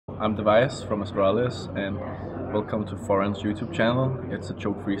I'm Tobias from Australia, and welcome to Thorin's YouTube channel. It's a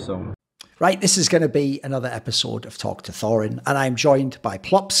joke-free zone. Right, this is going to be another episode of Talk to Thorin, and I'm joined by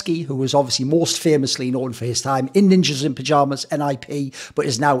Plopski, who was obviously most famously known for his time in Ninjas in Pyjamas, NIP, but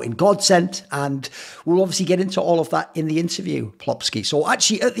is now in GODSENT, and we'll obviously get into all of that in the interview, Plopski. So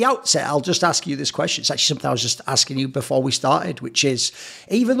actually, at the outset, I'll just ask you this question. It's actually something I was just asking you before we started, which is,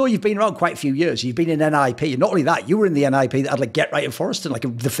 even though you've been around quite a few years, you've been in NIP, and not only that, you were in the NIP that had like Get Right in Forest and like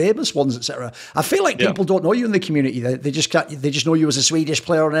the famous ones, etc. I feel like people don't know you in the community. They just know you as a Swedish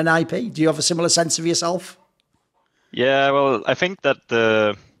player on NIP. Do you have a similar sense of yourself? Yeah, well, I think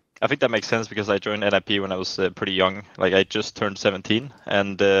that makes sense because I joined NIP when I was pretty young. Like I just turned 17,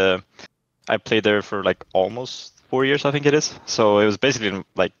 and I played there for like almost 4 years, I think it is. So it was basically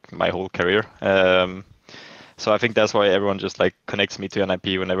like my whole career. So I think that's why everyone just like connects me to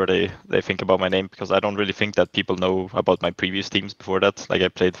NIP whenever they think about my name, because I don't really think that people know about my previous teams before that. Like I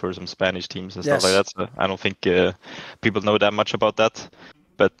played for some Spanish teams and stuff like that. So I don't think people know that much about that.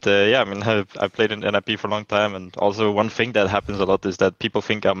 But yeah, I mean, I've played in NIP for a long time, and also one thing that happens a lot is that people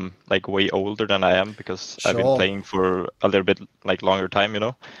think I'm like way older than I am because I've been playing for a little bit like longer time, you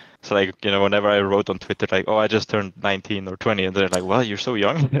know. So like, you know, whenever I wrote on Twitter like, oh, I just turned 19 or 20, and they're like, well, you're so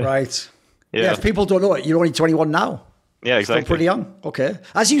young. Right. Yeah, if people don't know it, you're only 21 now. Yeah, exactly. Still pretty young. Okay.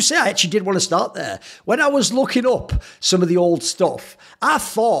 As you say, I actually did want to start there. When I was looking up some of the old stuff, I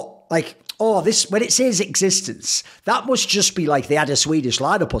thought like, oh, this, when it says existence, that must just be like they had a Swedish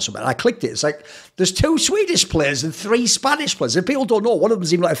lineup or something. I clicked it. It's like, there's 2 Swedish players and 3 Spanish players. And people don't know. One of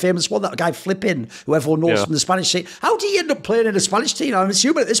them's even like a famous one, that guy Flippin, who everyone knows from the Spanish team. How do you end up playing in a Spanish team? I'm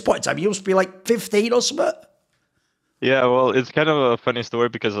assuming at this point in time, you must be like 15 or something. Yeah, well, it's kind of a funny story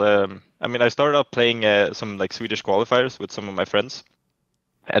because, I mean, I started out playing some like Swedish qualifiers with some of my friends.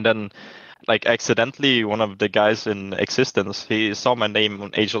 And then like accidentally one of the guys in existence, he saw my name on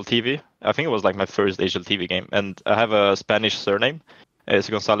HLTV. I think it was like my first HLTV game, and I have a Spanish surname. It's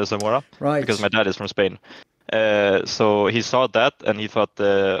González Zamora, right? Because my dad is from Spain. So he saw that and he thought,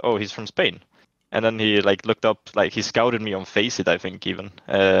 oh, he's from Spain. And then he like looked up, like he scouted me on Faceit, I think even,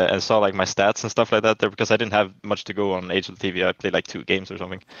 and saw like my stats and stuff like that there, because I didn't have much to go on HLTV. I played like 2 games or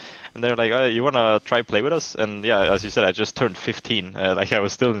something. And they're like, oh, you want to try play with us? And yeah, as you said, I just turned 15. Like I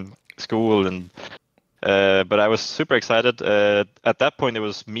was still in school, and but I was super excited. At that point, it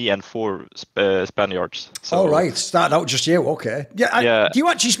was me and 4 Spaniards. So, right, started out just you. Okay. Yeah. Do you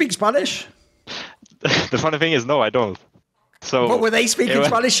actually speak Spanish? The funny thing is, no, I don't. So, but were they speaking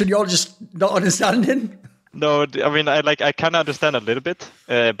Spanish and you're just not understanding? No, I mean, I kind of understand a little bit,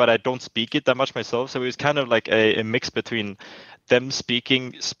 but I don't speak it that much myself. So it was kind of like a mix between them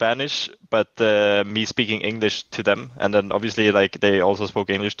speaking Spanish, but me speaking English to them. And then obviously like they also spoke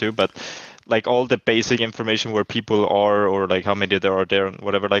English too, but like all the basic information where people are, or like how many there are there and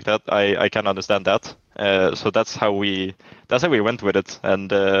whatever like that, I can understand that. So that's how we went with it.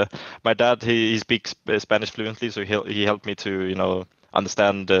 And my dad, he speaks Spanish fluently, so he helped me to, you know,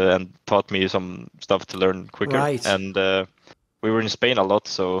 understand and taught me some stuff to learn quicker. Right. And we were in Spain a lot,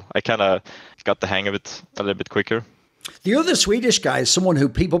 so I kind of got the hang of it a little bit quicker. The other Swedish guy is someone who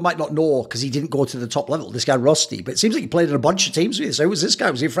people might not know because he didn't go to the top level, this guy Rusty, but it seems like he played in a bunch of teams with you. So who was this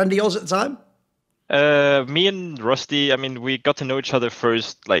guy? Was he a friend of yours at the time? Me and Rusty, I mean, we got to know each other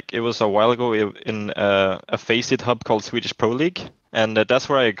first, like it was a while ago in a Faceit hub called Swedish Pro League. And that's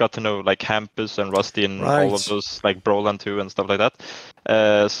where I got to know like Hampus and Rusty and all of those, like Broland too and stuff like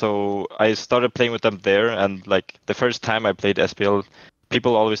that. So I started playing with them there, and like the first time I played SPL,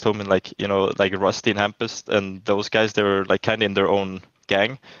 people always told me like, you know, like Rusty and Hampus and those guys, they were like kind of in their own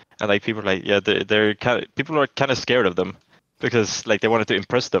gang, and like people were like, yeah, they're kind of, people are kind of scared of them because like they wanted to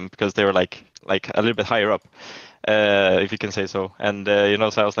impress them because they were like a little bit higher up, if you can say so. And you know,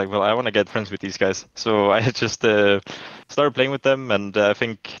 so I was like, well, I want to get friends with these guys. So I just started playing with them, and I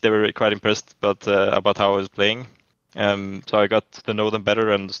think they were quite impressed about how I was playing. So I got to know them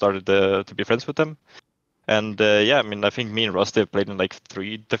better and started to be friends with them. And yeah, I mean, I think me and Rusty have played in like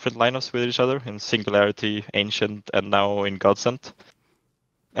 3 different lineups with each other, in Singularity, Ancient, and now in GODSENT.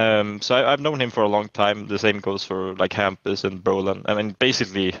 So I've known him for a long time. The same goes for like Hampus and Broland. I mean,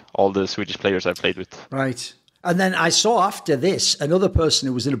 basically all the Swedish players I played with. Right. And then I saw after this, another person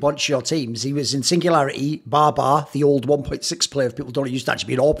who was in a bunch of your teams. He was in Singularity, Barbar, the old 1.6 player. If people don't, he used to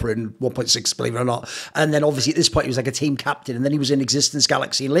actually be an AWPer in 1.6, believe it or not. And then obviously at this point, he was like a team captain. And then he was in Existence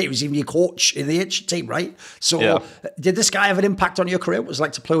Galaxy. And later, he was even your coach in the H team, right? So Did this guy have an impact on your career? What was it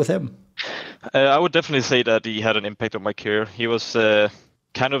like to play with him? I would definitely say that he had an impact on my career. He was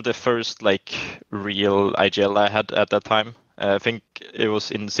kind of the first like real IGL I had at that time. I think it was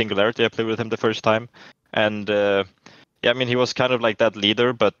in Singularity I played with him the first time. And yeah, I mean, he was kind of like that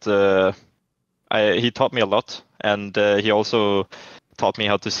leader, but he taught me a lot, and he also taught me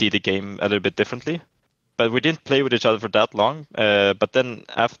how to see the game a little bit differently. But we didn't play with each other for that long. But then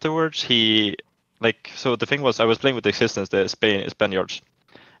afterwards, so the thing was, I was playing with the Existence, the Spaniards,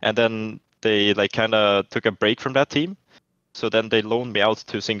 and then they like kind of took a break from that team. So then they loaned me out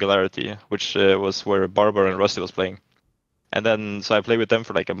to Singularity, which was where Barber and Rusty was playing. And then so I played with them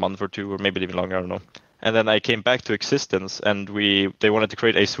for like a month or two, or maybe even longer, I don't know. And then I came back to Existence, and they wanted to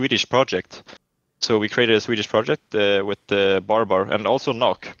create a Swedish project. So we created a Swedish project with Barbar and also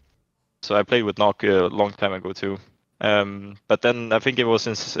Knock. So I played with Knock a long time ago too. But then I think it was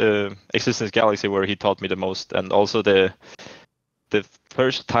in Existence Galaxy where he taught me the most, and also the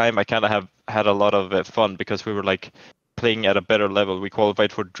first time I kind of have had a lot of fun because we were like playing at a better level. We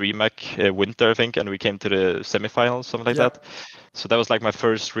qualified for DreamHack Winter, I think, and we came to the semifinals, something like that. So that was like my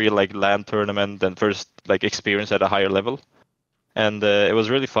first real like LAN tournament and first like experience at a higher level. And it was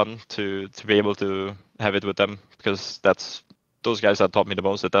really fun to be able to have it with them because those guys that taught me the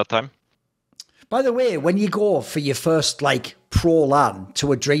most at that time. By the way, when you go for your first like pro LAN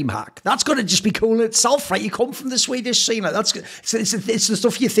to a DreamHack, that's going to just be cool in itself, right? You come from the Swedish scene, like it's the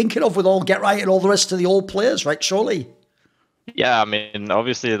stuff you're thinking of with all Get Right and all the rest of the old players, right? Surely. Yeah, I mean,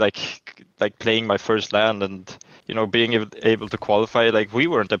 obviously, like playing my first LAN and being able to qualify. Like we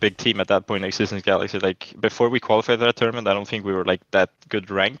weren't a big team at that point in Existence Galaxy. Like before we qualified for that tournament, I don't think we were like that good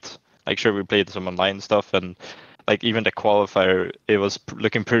ranked. Like sure, we played some online stuff and like even the qualifier, it was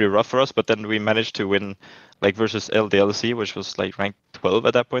looking pretty rough for us. But then we managed to win like versus LDLC, which was like ranked 12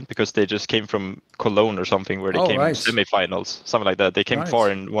 at that point because they just came from Cologne or something where they came semifinals, something like that. They came far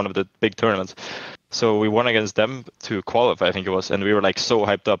in one of the big tournaments. So we won against them to qualify, I think it was, and we were like so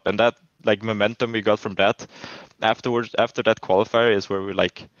hyped up. And that like momentum we got from that afterwards, after that qualifier is where we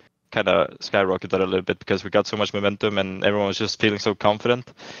like kind of skyrocketed a little bit because we got so much momentum and everyone was just feeling so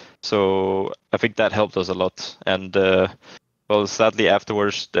confident. So I think that helped us a lot. And well, sadly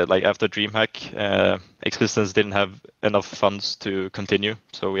afterwards, like after DreamHack, Existence didn't have enough funds to continue,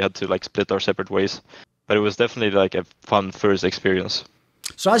 so we had to like split our separate ways. But it was definitely like a fun first experience.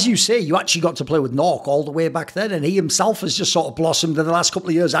 So as you say, you actually got to play with Nork all the way back then, and he himself has just sort of blossomed in the last couple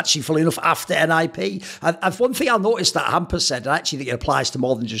of years, actually, funnily enough, after NIP. And one thing I noticed that Hampus said, and I actually think it applies to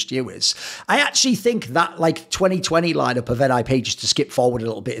more than just you, is I actually think that like 2020 lineup of NIP, just to skip forward a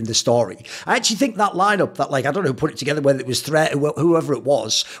little bit in the story, I actually think that lineup that, like, I don't know who put it together, whether it was Threat, whoever it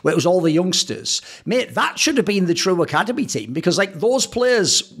was, where it was all the youngsters, mate, that should have been the true academy team, because like those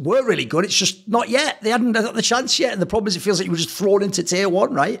players were really good. It's just not yet. They hadn't got the chance yet. And the problem is it feels like you were just thrown into tier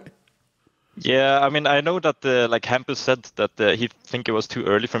one, right? Yeah, I mean, I know that like Hampus said that he think it was too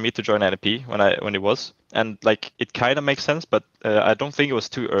early for me to join NP when it was, and like it kind of makes sense, but I don't think it was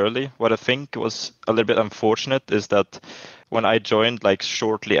too early. What I think was a little bit unfortunate is that when I joined, like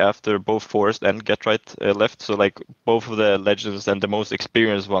shortly after both Forest and Get Right left, so like both of the legends and the most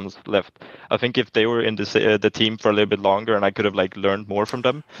experienced ones left. I think if they were in the team for a little bit longer and I could have like learned more from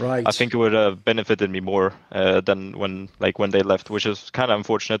them, right, I think it would have benefited me more than when they left, which is kind of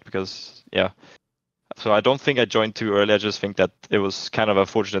unfortunate because yeah. So I don't think I joined too early. I just think that it was kind of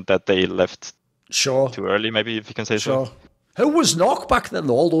unfortunate that they left too early, maybe, if you can say so. Who was Knock back then,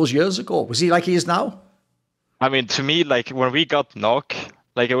 all those years ago? Was he like he is now? I mean, to me, like when we got Knock,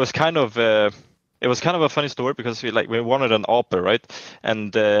 like it was kind of a funny story because we wanted an AWP, right?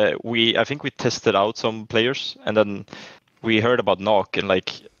 And I think we tested out some players, and then we heard about Knock, and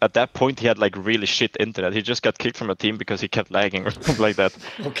like at that point he had like really shit internet. He just got kicked from a team because he kept lagging or something like that.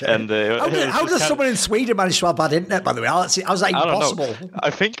 Okay. And how does someone in Sweden manage to have bad internet? By the way, how's that even possible?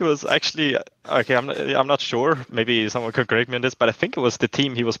 I think it was actually okay. I'm not sure. Maybe someone could correct me on this, but I think it was the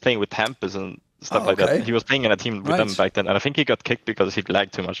team he was playing with Hampus and stuff like that. He was playing in a team with them back then, and I think he got kicked because he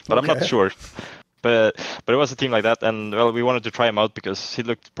lagged too much. But I'm not sure. But it was a team like that, and well, we wanted to try him out because he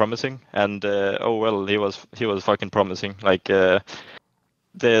looked promising, and he was fucking promising. Like the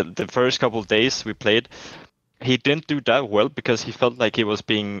first couple of days we played, he didn't do that well because he felt like he was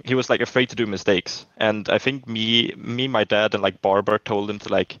like afraid to do mistakes, and I think me, my dad, and like Barber told him to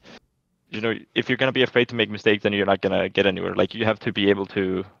like, if you're gonna be afraid to make mistakes, then you're not gonna get anywhere. Like you have to be able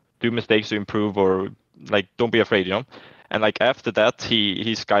to do mistakes to improve, or like don't be afraid, And like after that,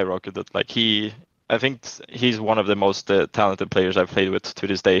 he skyrocketed. Like I think he's one of the most talented players I've played with to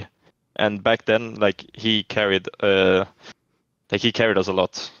this day. And back then, like he carried us a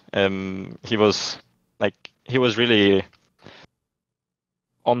lot. He was really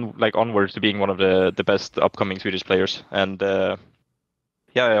onwards to being one of the best upcoming Swedish players. And it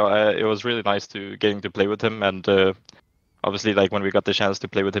was really nice getting to play with him. And obviously, like when we got the chance to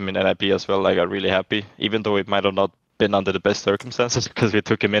play with him in NIP as well, I got really happy, even though it might have not been under the best circumstances because we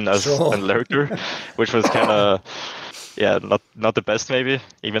took him in as a lurker, which was kind of not the best maybe,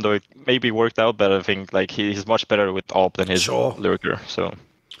 even though it maybe worked out. But I think like he's much better with AWP than his lurker. So.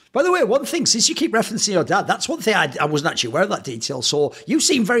 By the way, one thing, since you keep referencing your dad, that's one thing I wasn't actually aware of that detail. So you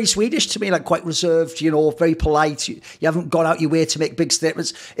seem very Swedish to me, like quite reserved, very polite. You haven't gone out your way to make big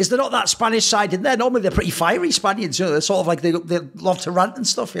statements. Is there not that Spanish side in there? Normally they're pretty fiery Spaniards, They're sort of like they love to rant and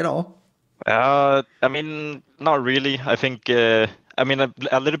stuff, I mean, not really. I think, a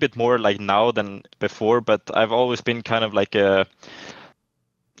little bit more like now than before, but I've always been kind of like a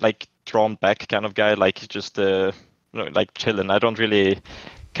drawn back kind of guy, like just like chilling. I don't really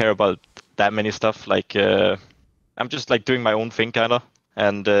care about that many stuff. Like I'm just like doing my own thing kind of,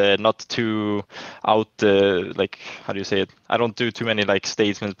 and not too out like, how do you say it, I don't do too many like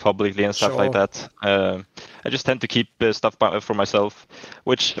statements publicly and stuff like that. I just tend to keep stuff for myself,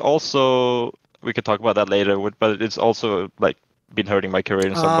 which also we could talk about that later, but it's also like been hurting my career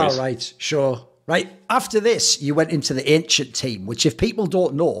in some ways. Right, sure. Right, after this, you went into the Ancient team, which if people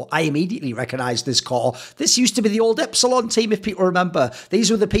don't know, I immediately recognised this core. This used to be the old Epsilon team, if people remember.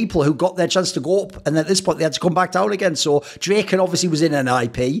 These were the people who got their chance to go up, and at this point they had to come back down again. So Draken obviously was in an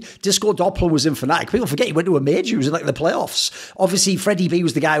IP. Disco Doppler was in Fnatic. People forget he went to a major. He was in like the playoffs. Obviously, Freddie B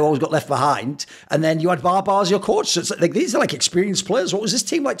was the guy who always got left behind. And then you had Barbar as your coach. So it's like these are like experienced players. What was this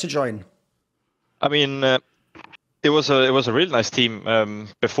team like to join? I mean... It was a really nice team.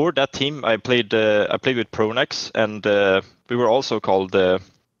 Before that team, I played with Pronex, and we were also called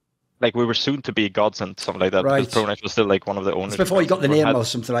we were soon to be GODSENT, something like that. Right. Because Pronex was still like one of the owners. It's before you got the name or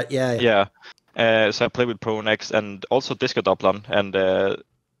something like Yeah. So I played with Pronex and also Disco Doppler and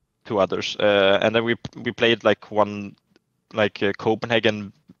two others. And then we played like one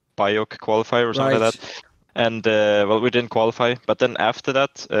Copenhagen Biok qualifier or something like that. And we didn't qualify, but then after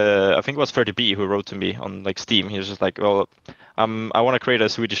that, I think it was 30B who wrote to me on like Steam. He was just like, "Well, I want to create a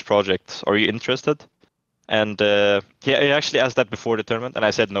Swedish project. Are you interested?" And he actually asked that before the tournament, and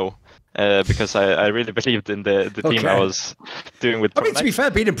I said no, because I really believed in the team I was doing with. I mean, to be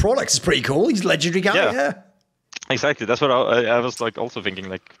fair, being in Pronex is pretty cool. He's a legendary guy. Yeah. Exactly. That's what I was like also thinking,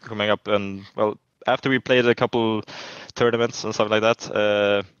 like coming up, and well, after we played a couple tournaments and stuff like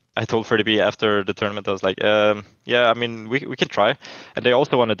that. I told 30B after the tournament, I was like, I mean, we can try. And they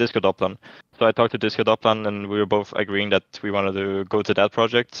also wanted Disco Doppler. So I talked to Disco Doppler, and we were both agreeing that we wanted to go to that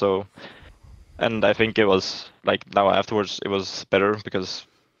project. So, and I think it was like now afterwards, it was better because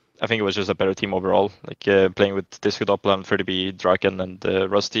I think it was just a better team overall. Like playing with Disco Doppler and 30B, Draken,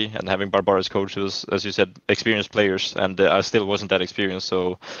 and Rusty, and having Barbar as coach was, as you said, experienced players. And I still wasn't that experienced.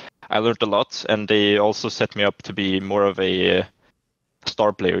 So I learned a lot. And they also set me up to be more of a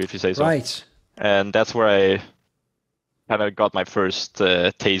star player, if you say so. Right. And that's where I kind of got my first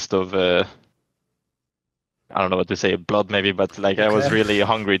taste of I don't know what to say, blood maybe, but like I was really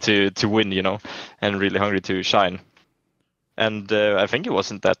hungry to win, and really hungry to shine. And I think it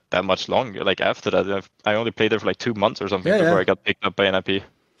wasn't that much longer. Like after that, I only played there for like 2 months or something before I got picked up by NIP.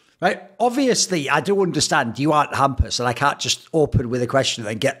 Right. Obviously, I do understand you aren't Hampus, and I can't just open with a question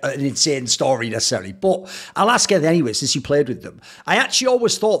and get an insane story necessarily. But I'll ask it anyway, since you played with them. I actually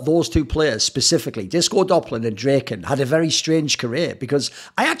always thought those two players specifically, Disco Doppler and Draken, had a very strange career because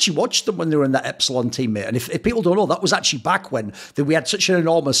I actually watched them when they were in that Epsilon team, mate. And if people don't know, that was actually back when we had such an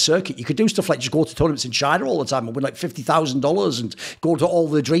enormous circuit. You could do stuff like just go to tournaments in China all the time and win like $50,000 and go to all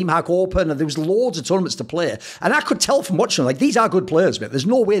the DreamHack Open, and there was loads of tournaments to play. And I could tell from watching them, like, these are good players, mate. There's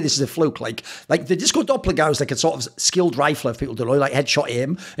no way this is a fluke. Like the Disco Doppler guy was like a sort of skilled rifler, if people don't know, like headshot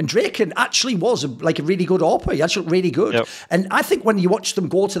aim. And Draken actually was a really good AWPer. He actually looked really good. Yep. And I think when you watch them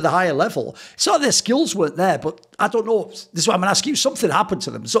go to the higher level, sort of their skills weren't there, but I don't know. This is why I'm going to ask you. Something happened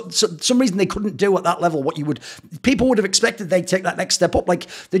to them. So some reason they couldn't do at that level what people would have expected they'd take that next step up. Like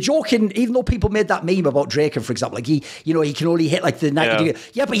the joking, even though people made that meme about Draken, for example, like he can only hit like the 90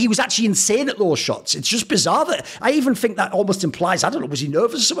 but he was actually insane at those shots. It's just bizarre that I even think that almost implies, I don't know, was he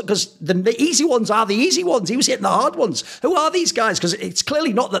nervous or something? Because the easy ones are the easy ones. He was hitting the hard ones. Who are these guys? Because it's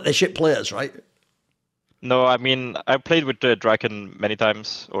clearly not that they're shit players, right? No, I mean, I played with Draken many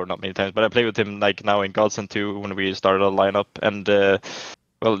times, or not many times, but I played with him like now in GODSENT 2 when we started a lineup. And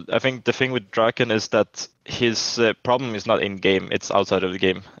I think the thing with Draken is that his problem is not in game; it's outside of the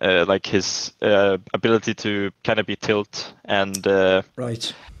game. Like his ability to kind of be tilt and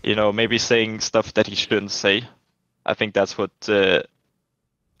maybe saying stuff that he shouldn't say. I think that's what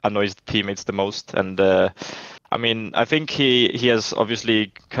annoys the teammates the most. And I mean, I think he has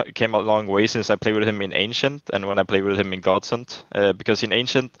obviously came a long way since I played with him in Ancient and when I played with him in GODSENT. Because in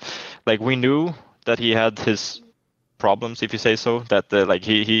Ancient, like we knew that he had his problems, if you say so. That like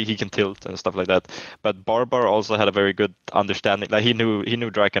he can tilt and stuff like that. But Barbar also had a very good understanding. Like he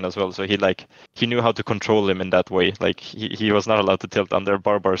knew Draken as well, so he knew how to control him in that way. Like he was not allowed to tilt under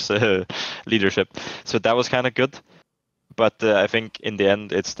Barbar's leadership. So that was kind of good. But I think in the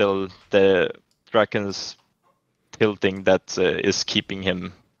end, it's still the Draken's tilting that is keeping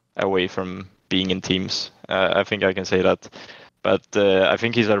him away from being in teams. I think I can say that. But I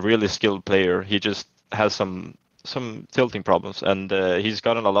think he's a really skilled player. He just has some tilting problems, and he's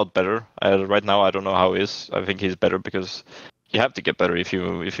gotten a lot better. Right now, I don't know how he is. I think he's better because you have to get better if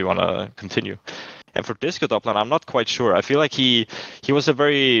you want to continue. And for Disco Doppler, I'm not quite sure. I feel like he was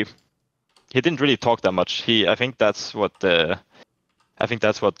he didn't really talk that much. I think that's what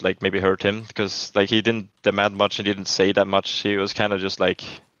like maybe hurt him, because like he didn't demand much and didn't say that much. He was kind of just like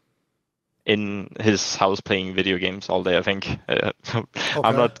in his house playing video games all day, I think. Okay.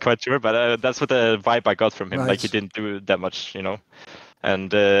 I'm not quite sure, but that's what the vibe I got from him. Right. Like he didn't do that much,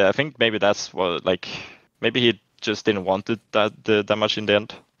 And I think maybe that's what, like, maybe he just didn't want it that much in the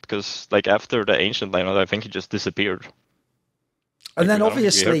end, because like after the Ancient lineup, I think he just disappeared. And then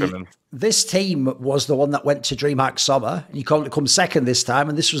obviously this team was the one that went to DreamHack Summer, and you come second this time,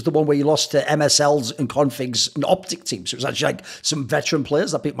 and this was the one where you lost to MSL's and Config's and Optic team. So it was actually like some veteran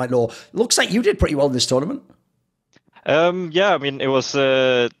players that people might know. It looks like you did pretty well in this tournament. Yeah, I mean, it was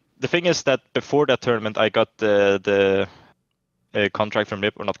the thing is that before that tournament, I got the contract from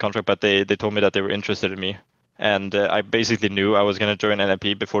NIP, or not contract, but they told me that they were interested in me. And I basically knew I was going to join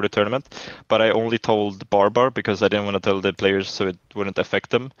NIP before the tournament, but I only told Barbar because I didn't want to tell the players so it wouldn't affect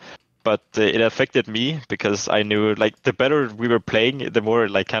them. But it affected me because I knew, like, the better we were playing, the more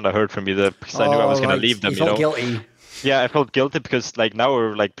it like kind of hurt for me because I knew I was going to leave them. You felt guilty. Yeah, I felt guilty because like now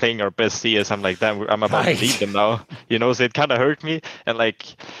we're like playing our best CS. I'm like, damn, I'm about to leave them now. So it kind of hurt me. And like,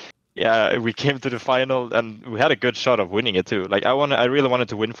 yeah, we came to the final and we had a good shot of winning it too. Like I really wanted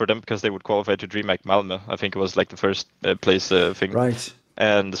to win for them because they would qualify to DreamHack Malmö. I think it was like the first place thing. Right.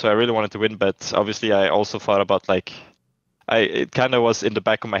 And so I really wanted to win, but obviously I also thought about like, it kind of was in the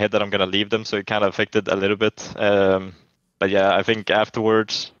back of my head that I'm gonna leave them, so it kind of affected a little bit. But yeah, I think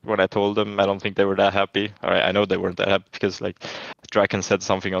afterwards when I told them, I don't think they were that happy. All right, I know they weren't that happy because like Draken said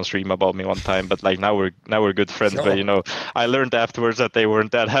something on stream about me one time, but like now we're good friends. Sure. But I learned afterwards that they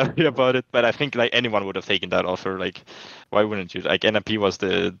weren't that happy about it. But I think like anyone would have taken that offer. Like, why wouldn't you? Like NMP was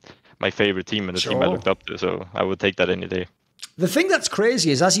my favorite team and the team I looked up to, so I would take that any day. The thing that's crazy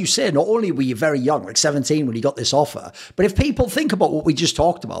is, as you say, not only were you very young, like 17 when you got this offer, but if people think about what we just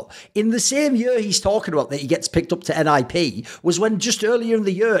talked about, in the same year he's talking about that he gets picked up to NIP was when just earlier in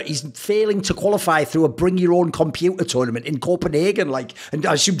the year he's failing to qualify through a bring your own computer tournament in Copenhagen, like, and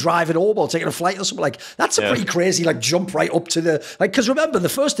I assume driving home or taking a flight or something. Like, that's a pretty crazy, like, jump right up to the, like, because remember the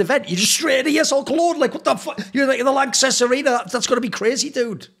first event, you just straight to ESL Cologne, like, what the fuck, you're like in the Lanxess Arena, that's going to be crazy,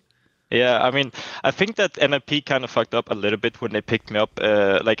 dude. Yeah, I mean, I think that NIP kind of fucked up a little bit when they picked me up.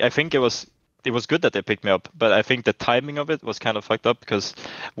 Like, I think it was good that they picked me up, but I think the timing of it was kind of fucked up because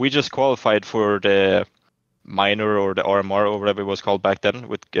we just qualified for the minor or the RMR or whatever it was called back then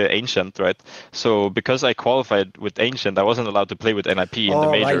with Ancient, right? So because I qualified with Ancient, I wasn't allowed to play with NIP in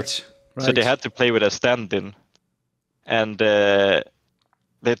the major. Right. So they had to play with a stand-in. And they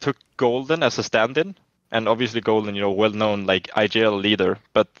took Golden as a stand-in. And obviously Golden, well-known like IGL leader,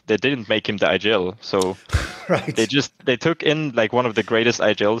 but they didn't make him the IGL. So right. they took in like one of the greatest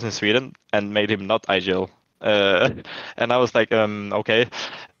IGLs in Sweden and made him not IGL. And I was like, okay.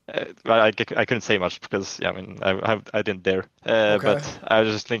 I couldn't say much because I mean I didn't dare. Okay. But I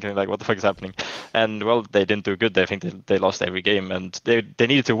was just thinking like, what the fuck is happening? And well, they didn't do good. I think they lost every game, and they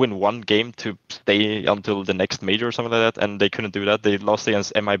needed to win one game to stay until the next major or something like that, and they couldn't do that. They lost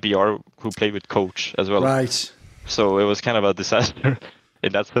against MIBR, who played with Coach as well. Right. So it was kind of a disaster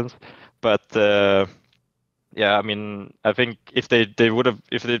in that sense. But yeah, I mean, I think if they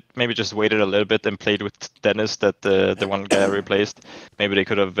maybe just waited a little bit and played with Dennis, that the one guy I replaced, maybe they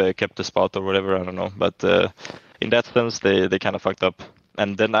could have kept the spot or whatever. I don't know. But in that sense, they kind of fucked up.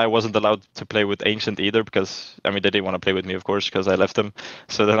 And then I wasn't allowed to play with Ancient either because, I mean, they didn't want to play with me, of course, because I left them.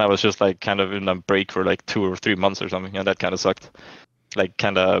 So then I was just like kind of in a break for like 2 or 3 months or something, and that kind of sucked. Like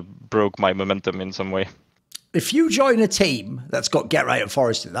kind of broke my momentum in some way. If you join a team that's got Get Right and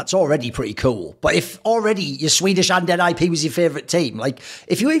Forest, that's already pretty cool. But if already your Swedish and NIP was your favourite team, like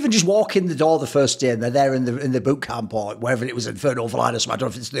if you even just walk in the door the first day and they're there in the boot camp or wherever it was, Inferno Overline or something, I don't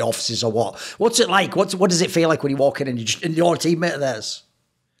know if it's the offices or what's it like? What does it feel like when you walk in and you're a teammate of theirs?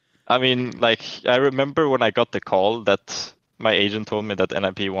 I mean, like I remember when I got the call that my agent told me that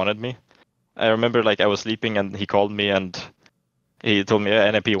NIP wanted me. I remember like I was sleeping and he called me and he told me, yeah,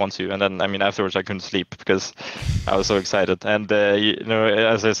 NIP wants you. And then, I mean, afterwards I couldn't sleep because I was so excited. And,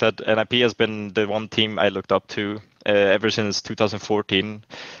 as I said, NIP has been the one team I looked up to ever since 2014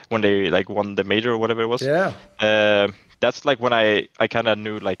 when they like won the major or whatever it was. Yeah. That's like when I kind of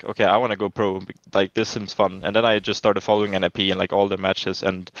knew like, okay, I want to go pro. Like this seems fun. And then I just started following NIP and like all the matches.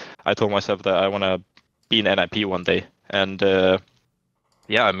 And I told myself that I want to be in NIP one day. And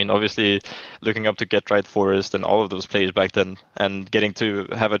yeah, I mean, obviously looking up to Get Right, Forest, and all of those players back then, and getting to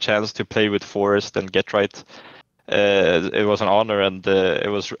have a chance to play with Forest and Get Right, it was an honor, and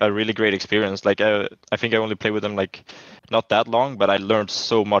it was a really great experience. Like I think I only played with them like not that long, but I learned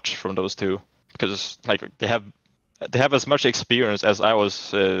so much from those two because like they have as much experience as I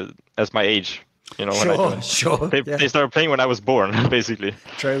was as my age. You know, when I joined. Sure. They started playing when I was born, basically.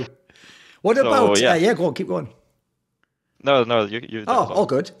 True. What about? Yeah, go on, keep going. No, you. Oh, all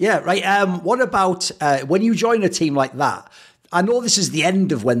good. Yeah, right. What about when you join a team like that? I know this is the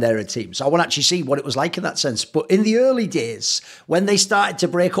end of when they're a team, so I want to actually see what it was like in that sense. But in the early days, when they started to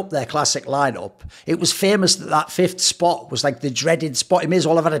break up their classic lineup, it was famous that 5th spot was like the dreaded spot. It may as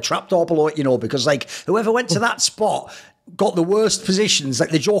well have had a trapdoor below it, you know, because like whoever went to that spot got the worst positions. Like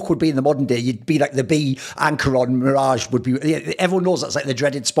the joke would be in the modern day, you'd be like the B anchor on Mirage would be. Everyone knows that's like the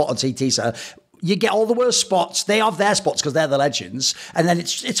dreaded spot on CT. So you get all the worst spots. They have their spots because they're the legends. And then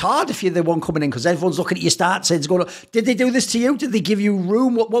it's hard if you're the one coming in because everyone's looking at your stats and going, did they do this to you? Did they give you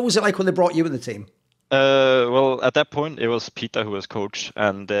room? What was it like when they brought you in the team? Well, at that point, it was Peter who was coach,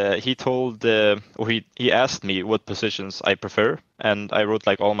 and he told, or he asked me what positions I prefer, and I wrote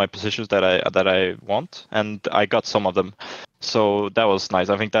like all my positions that I want, and I got some of them. So that was nice.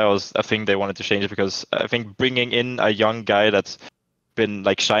 I think that was a thing they wanted to change because I think bringing in a young guy that's been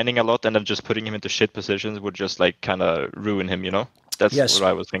like shining a lot and then just putting him into shit positions would just like kind of ruin him, you know? That's what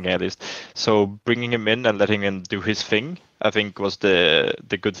I was thinking at least. So bringing him in and letting him do his thing, I think was the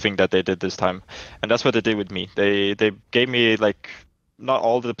good thing that they did this time. And that's what they did with me. They gave me like not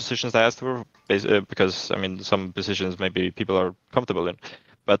all the positions I asked for because I mean some positions maybe people are comfortable in.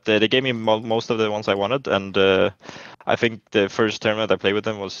 But they gave me most of the ones I wanted, and I think the first tournament I played with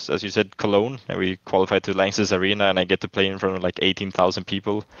them was, as you said, Cologne, and we qualified to Lanxess Arena, and I get to play in front of like 18,000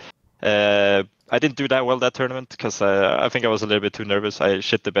 people. I didn't do that well that tournament because I think I was a little bit too nervous. I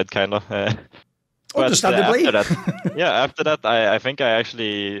shit the bed kind of. Understandably. After that, I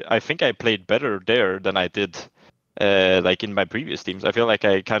think I played better there than I did like in my previous teams. I feel like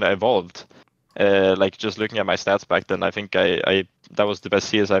I kind of evolved. Like just looking at my stats back then, I think I that was the best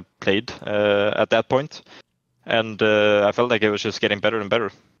CS I played at that point, and I felt like it was just getting better and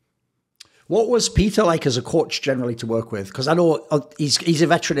better. What was Peter like as a coach generally to work with? Because I know he's a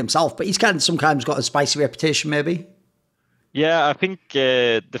veteran himself, but he's kind of sometimes got a spicy reputation, maybe. Yeah, I think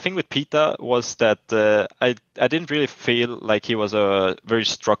the thing with Peter was that I didn't really feel like he was a very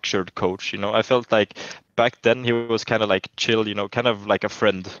structured coach. You know, I felt like back then he was kind of like chill, you know, kind of like a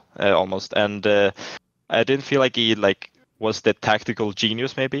friend almost. And I didn't feel like he like was the tactical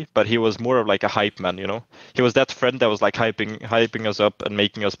genius maybe, but he was more of like a hype man, you know. He was that friend that was like hyping us up and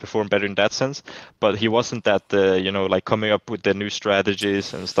making us perform better in that sense. But he wasn't that, you know, like coming up with the new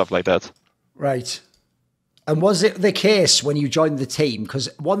strategies and stuff like that. Right. And was it the case when you joined the team? Because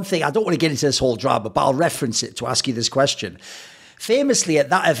one thing, I don't want to get into this whole drama, but I'll reference it to ask you this question. Famously at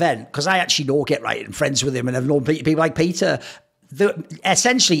that event, because I actually know Get Right and friends with him and I've known people like Peter,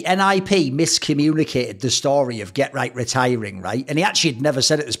 essentially NIP miscommunicated the story of Get Right retiring, right? And he actually had never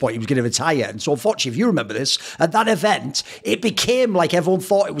said at this point he was going to retire. And so unfortunately, if you remember this, at that event, it became like everyone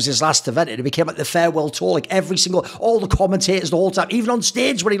thought it was his last event. And it became like the farewell tour, like all the commentators the whole time, even on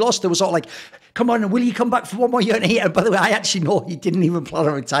stage when he lost, there was all like, come on, will you come back for one more year? And by the way, I actually know he didn't even plan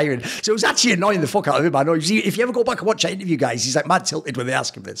on retiring. So it was actually annoying the fuck out of him. I know. If you ever go back and watch that interview, guys, he's like mad tilted when they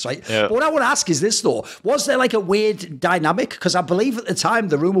ask him this, right? Yeah. But what I want to ask is this, though. Was there like a weird dynamic? Because I believe at the time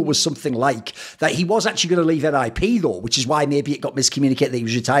the rumour was something like that he was actually going to leave NIP, though, which is why maybe it got miscommunicated that he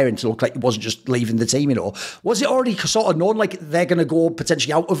was retiring to look like he wasn't just leaving the team, you know. Was it already sort of known like they're going to go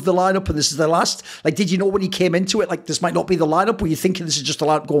potentially out of the lineup and this is their last? Like, did you know when he came into it, like this might not be the lineup? Were you thinking this is just the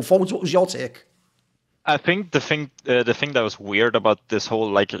lineup going forwards? What was your take? I think the thing that was weird about this whole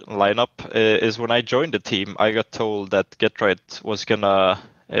like lineup is when I joined the team, I got told that Get Right was gonna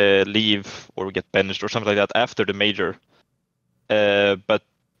leave or get benched or something like that after the major. But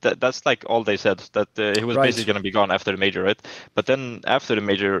that's like all they said, that he was basically gonna be gone after the major, right? But then after the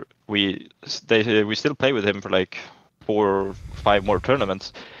major, we still play with him for like 4 or 5 more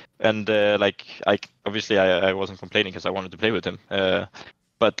tournaments, and like I wasn't complaining because I wanted to play with him.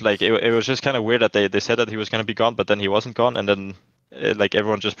 But like it was just kind of weird that they said that he was going to be gone, but then he wasn't gone, and then like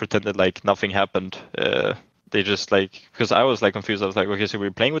everyone just pretended like nothing happened they just like, because I was like confused. I was like, okay, so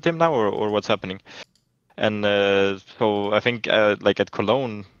we're playing with him now, or what's happening? And so I think like at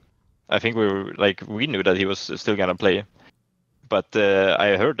Cologne, I think we knew that he was still gonna play, but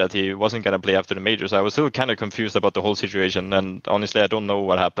I heard that he wasn't gonna play after the majors. I was still kind of confused about the whole situation, and honestly, I don't know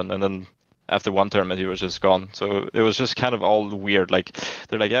what happened. And then after one tournament, he was just gone. So it was just kind of all weird. Like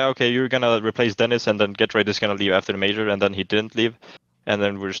they're like, yeah, okay, you're gonna replace Dennis, and then Get Ready is gonna leave after the major, and then he didn't leave. And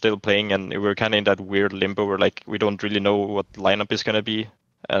then we're still playing, and we're kind of in that weird limbo where like we don't really know what lineup is gonna be,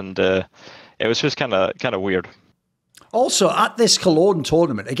 and it was just kind of weird. Also, at this Cologne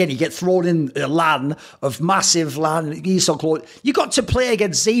tournament, again, you get thrown in a LAN of massive LAN, ESL Cologne. You got to play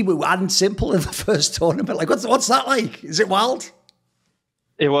against Zimu and Simple in the first tournament. Like, what's that like? Is it wild?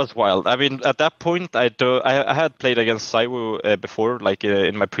 It was wild. I mean, at that point, I had played against Saiwu before, like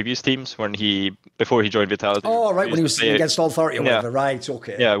in my previous teams before he joined Vitality. Oh, right, when he was against Authority or whatever. Right,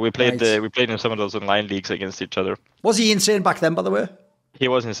 okay. Yeah, we played in some of those online leagues against each other. Was he insane back then, by the way? He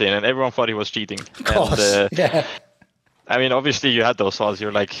was insane, and everyone thought he was cheating. Of course, yeah. I mean, obviously, you had those thoughts.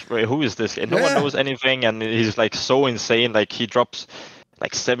 You're like, wait, who is this? And no one knows anything, and he's like so insane. Like he drops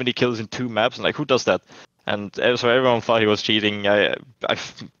like 70 kills in 2 maps, and like who does that? And so everyone thought he was cheating. I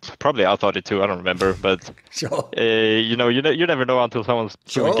probably I thought it too. I don't remember, but sure. You never know until someone's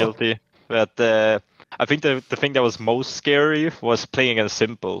proven guilty. But I think the thing that was most scary was playing against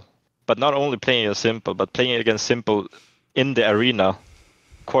Simple, but not only playing against Simple, but playing against Simple in the arena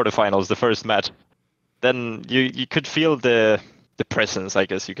quarterfinals, the first match. Then you could feel the presence, I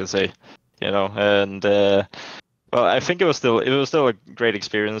guess you could say, and well, I think it was still a great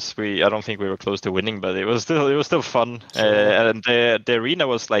experience. I don't think we were close to winning, but it was still fun. Sure. And the arena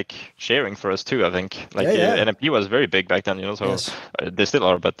was like cheering for us too. I think NMP was very big back then, so yes. They still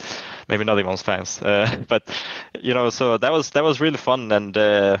are, but maybe not everyone's fans. But so that was really fun, and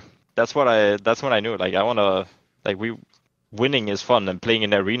that's when I knew like I wanna winning is fun, and playing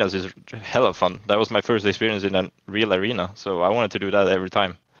in arenas is hella fun. That was my first experience in a real arena, so I wanted to do that every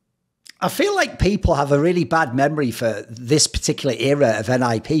time. I feel like people have a really bad memory for this particular era of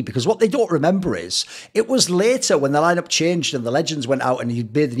NIP, because what they don't remember is it was later when the lineup changed and the legends went out and you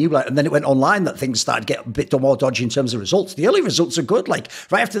made the new lineup, and then it went online that things started to get a bit more dodgy in terms of results. The early results are good. Like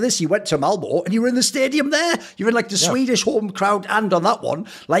right after this, you went to Malmo and you were in the stadium there. You were in like the Swedish home crowd, and on that one,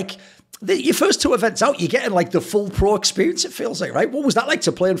 like your first 2 events out, you're getting like the full pro experience, it feels like, right? What was that like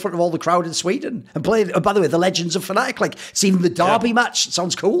to play in front of all the crowd in Sweden and play, by the way, the legends of Fnatic? Like it's even the derby match. It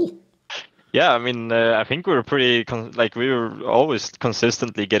sounds cool. Yeah, I mean, I think we were pretty we were always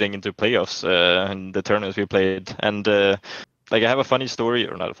consistently getting into playoffs in the tournaments we played, and like I have a funny story,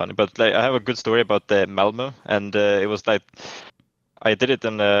 or not funny, but like I have a good story about the Malmö, and it was like I did it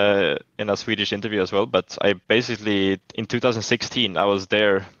in a Swedish interview as well. But I basically in 2016 I was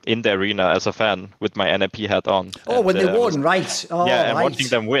there in the arena as a fan with my NIP hat on. Oh, and, when they won, right? Oh, yeah, and watching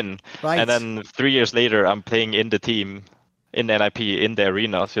them win, right. And then 3 years later I'm playing in the team. In NIP in the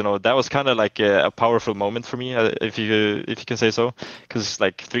arenas, that was kind of like a powerful moment for me, if you can say so. Because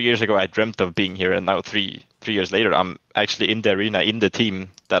like 3 years ago, I dreamt of being here, and now three years later, I'm actually in the arena in the team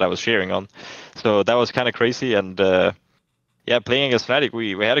that I was cheering on. So that was kind of crazy. And playing against Fnatic,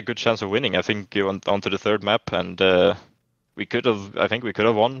 we had a good chance of winning. I think we went on to the 3rd map, and I think we could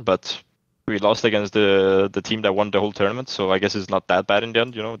have won, but we lost against the team that won the whole tournament. So I guess it's not that bad in the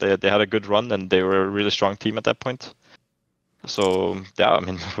end. They had a good run, and they were a really strong team at that point. So yeah, I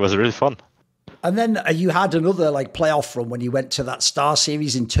mean, it was really fun. And then you had another like playoff run when you went to that Star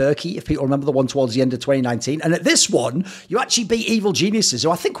Series in Turkey, if people remember, the one towards the end of 2019. And at this one, you actually beat Evil Geniuses,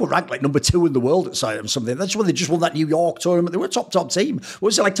 who I think were ranked like number 2 in the world at some something. That's when they just won that New York tournament. They were a top team. What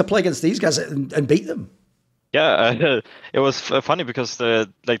was it like to play against these guys and beat them? Yeah, it was funny because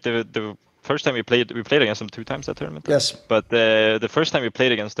the first time we played against them 2 times that tournament. Yes. But the first time we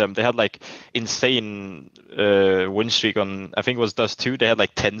played against them, they had like insane win streak on, I think it was Dust 2. They had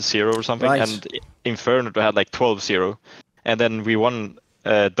like 10-0 or something. Right. And Inferno had like 12-0. And then we won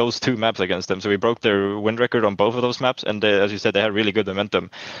those 2 maps against them. So we broke their win record on both of those maps. And as you said, they had really good momentum.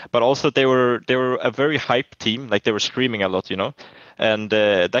 But also they were a very hyped team. Like they were screaming a lot, And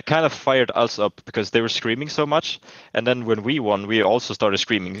that kind of fired us up because they were screaming so much. And then when we won, we also started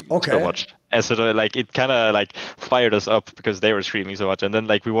screaming so much. And so like it kind of like fired us up because they were screaming so much. And then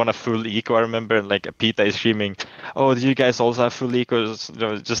like we won a full eco, I remember, and like Pita is screaming, "Oh, do you guys also have full ecos?"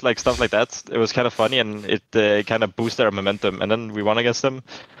 Just like stuff like that. It was kind of funny, and it kind of boosted our momentum. And then we won against them.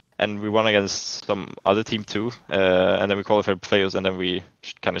 And we won against some other team too, and then we qualified for playoffs, and then we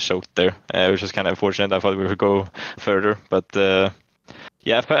kind of choked there, which was kind of unfortunate. I thought we would go further, but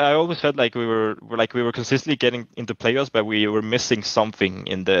yeah, I always felt like we were consistently getting into playoffs, but we were missing something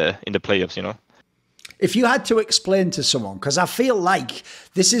in the playoffs, If you had to explain to someone, because I feel like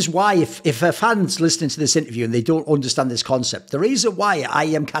this is why if a fan's listening to this interview and they don't understand this concept, the reason why I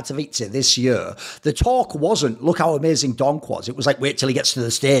Am Katowice this year, the talk wasn't, look how amazing Donk was. It was like, wait till he gets to the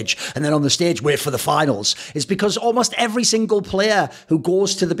stage. And then on the stage, wait for the finals. Is because almost every single player who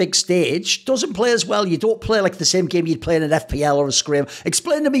goes to the big stage doesn't play as well. You don't play like the same game you'd play in an FPL or a Scrim.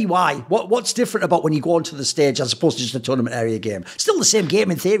 Explain to me why. What's different about when you go onto the stage as opposed to just a tournament area game? Still the same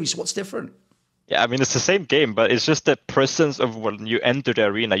game in theory, so what's different? Yeah, I mean it's the same game, but it's just the presence of when you enter the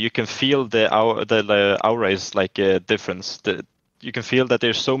arena. You can feel the aura is like a difference. You can feel that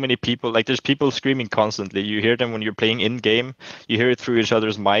there's so many people. Like there's people screaming constantly. You hear them when you're playing in game. You hear it through each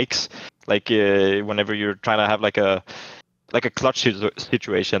other's mics. Like whenever you're trying to have like a clutch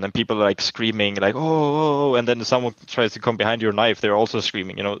situation, and people are like screaming like oh, and then someone tries to come behind your knife. They're also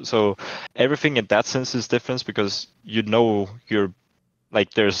screaming. So everything in that sense is different because you're.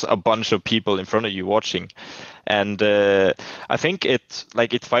 Like there's a bunch of people in front of you watching, and I think it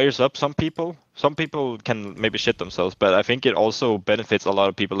fires up some people. Some people can maybe shit themselves, but I think it also benefits a lot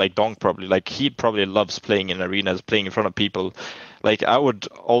of people. Like Donk probably, like he probably loves playing in arenas, playing in front of people. Like I would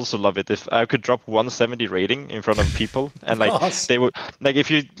also love it if I could drop 170 rating in front of people, and like they would if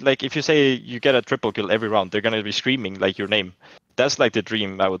you say you get a triple kill every round, they're gonna be screaming like your name. That's like the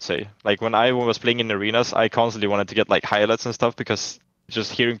dream, I would say. Like when I was playing in arenas, I constantly wanted to get like highlights and stuff because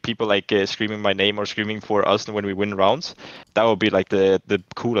just hearing people like screaming my name or screaming for us when we win rounds, that would be like the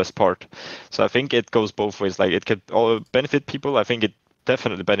coolest part. So I think it goes both ways. Like it could all benefit people. I think it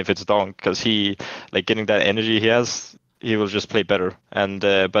definitely benefits Donk because he like getting that energy he has. He will just play better. And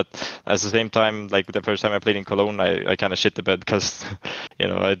but at the same time, like the first time I played in Cologne, I kind of shit the bed because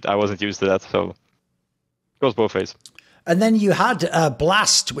I wasn't used to that. So it goes both ways. And then you had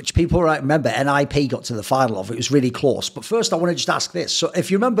Blast, which people might remember NIP got to the final of. It was really close. But first, I want to just ask this. So if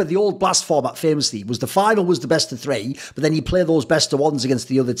you remember the old Blast format famously, was the final was the best of three, but then you play those best of ones against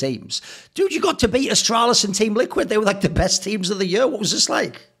the other teams. Dude, you got to beat Astralis and Team Liquid. They were like the best teams of the year. What was this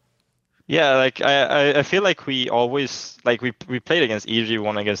like? Yeah, like I feel like we always like we played against EG,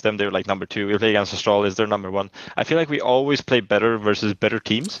 won against them. They were like number 2. We played against Astralis, they're number 1. I feel like we always play better versus better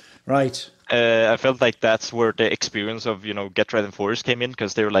teams. Right. I felt like that's where the experience of Get Red and Forest came in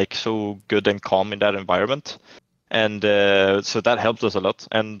because they were like so good and calm in that environment, and so that helped us a lot.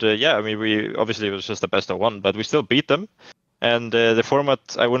 And yeah, I mean we obviously it was just the best of one, but we still beat them. And the format,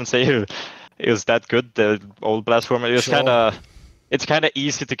 I wouldn't say it was that good. The old Blast format, it was it's kind of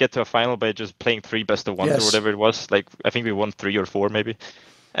easy to get to a final by just playing 3 best of ones or whatever it was. Like I think we won 3 or 4 maybe,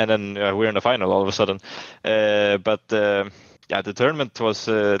 and then we're in the final all of a sudden. Yeah, the tournament was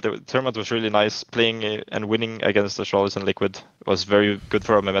really nice. Playing and winning against the Astralis and Liquid was very good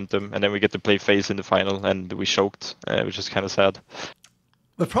for our momentum. And then we get to play FaZe in the final, and we choked, which is kind of sad.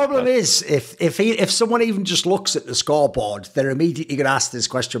 The problem is, if someone even just looks at the scoreboard, they're immediately going to ask this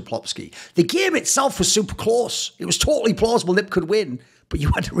question, Plopski. The game itself was super close. It was totally plausible Nip could win, but you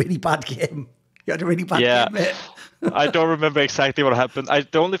had a really bad game. You had a really bad game, mate. I don't remember exactly what happened.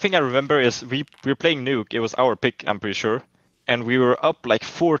 The only thing I remember is we were playing Nuke. It was our pick, I'm pretty sure. And we were up like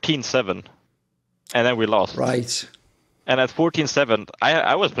 14-7, and then we lost. Right. And at 14-7,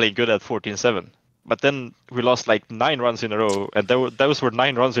 I was playing good at 14-7, but then we lost like 9 runs in a row, and those were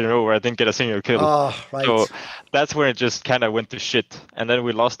 9 runs in a row where I didn't get a single kill. Oh, right. So that's where it just kind of went to shit. And then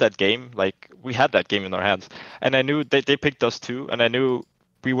we lost that game. Like we had that game in our hands, and I knew they picked us too, and I knew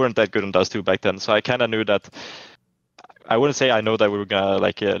we weren't that good on Dust 2 back then. So I kind of knew that. I wouldn't say I know that we were gonna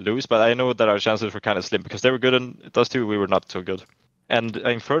lose, but I know that our chances were kind of slim because they were good on Dust 2, we were not so good. And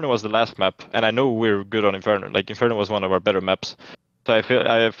Inferno was the last map, and I know we were good on Inferno. Like Inferno was one of our better maps. So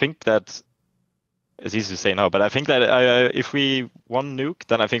I think that it's easy to say now, but I think that if we won Nuke,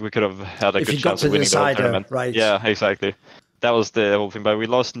 then I think we could have had a good chance of winning the whole tournament. Right. Yeah, exactly. That was the whole thing. But we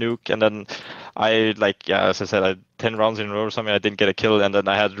lost Nuke, and then as I said, I had 10 rounds in a row or something. I didn't get a kill, and then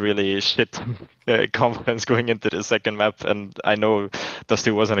I had really shit confidence going into the second map. And I know Dust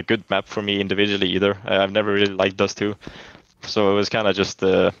 2 wasn't a good map for me individually either. I've never really liked Dust 2. So it was kind of just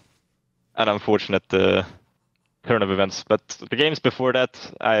an unfortunate turn of events. But the games before that,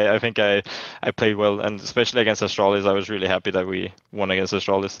 I think I played well, and especially against Astralis, I was really happy that we won against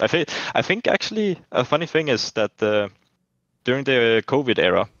Astralis. I think actually a funny thing is that during the COVID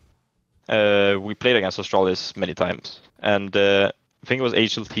era, we played against Astralis many times, and I think it was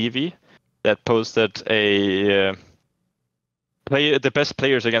HLTV that posted the best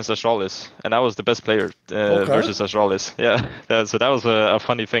players against Astralis, and I was the best player versus Astralis. Yeah, so that was a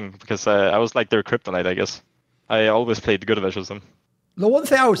funny thing because I was like their kryptonite, I guess. I always played good versus them. The one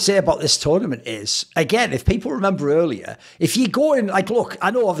thing I would say about this tournament is, again, if people remember earlier, if you go in, like, look,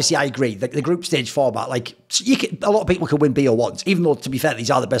 I know obviously I agree, the group stage format, like, a lot of people can win BO1s, even though, to be fair,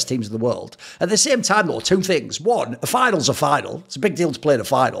 these are the best teams in the world. At the same time, though, two things. One, a final's a final. It's a big deal to play in a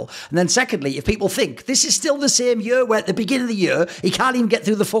final. And then secondly, if people think this is still the same year where at the beginning of the year, he can't even get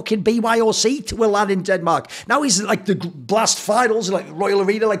through the fucking BYOC to a lad in Denmark. Now he's like the Blast finals, like Royal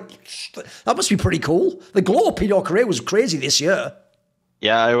Arena, like, that must be pretty cool. The glow up in your career was crazy this year.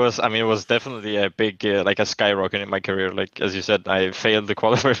 Yeah, it was. I mean, it was definitely a big, like a skyrocket in my career. Like as you said, I failed to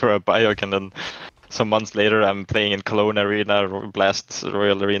qualify for a BIOC, and then some months later, I'm playing in Cologne Arena, Blast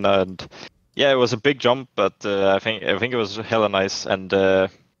Royal Arena, and yeah, it was a big jump. But I think it was hella nice, and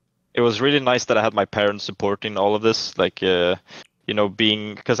it was really nice that I had my parents supporting all of this. Like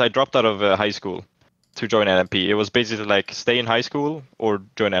being because I dropped out of high school to join NMP. It was basically like stay in high school or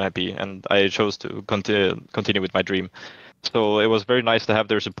join NMP, and I chose to continue with my dream. So it was very nice to have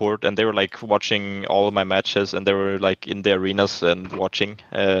their support, and they were like watching all of my matches, and they were like in the arenas and watching.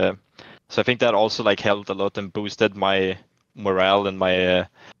 So I think that also like helped a lot and boosted my morale and my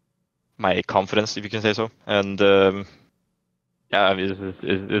confidence, if you can say so. And yeah, I mean,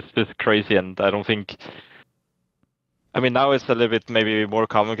 it's just crazy, and I don't think. I mean, now it's a little bit maybe more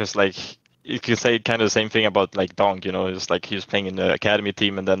common because like. You could say kind of the same thing about like Donk, it's like he was playing in the academy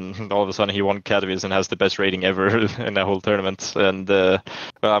team, and then all of a sudden he won academies and has the best rating ever in the whole tournament. And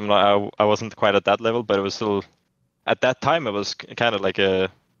well, I wasn't quite at that level, but it was still at that time it was kind of like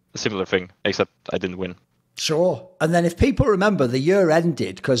a similar thing, except I didn't win. Sure. And then if people remember, the year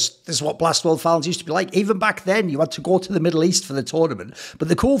ended, because this is what Blast World Finals used to be like. Even back then, you had to go to the Middle East for the tournament. But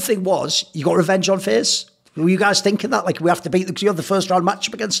the cool thing was, you got revenge on FaZe. Were you guys thinking that? Like, we have to beat them because you had the first round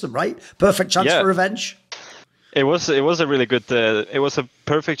matchup against them, right? Perfect chance for revenge. It was a really good, it was a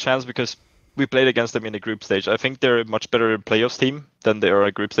perfect chance because we played against them in the group stage. I think they're a much better playoffs team than they are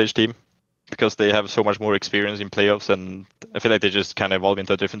a group stage team because they have so much more experience in playoffs, and I feel like they just kind of evolved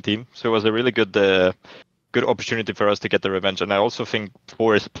into a different team. So it was a really good opportunity for us to get the revenge. And I also think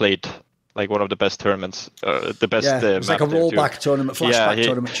Forest played like one of the best tournaments, the best. Yeah, it was like a rollback tournament, flashback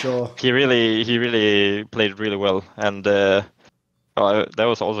tournament. Sure. He really played really well, and that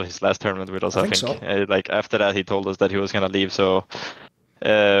was also his last tournament with us. I think. So. Like after that, he told us that he was gonna leave. So,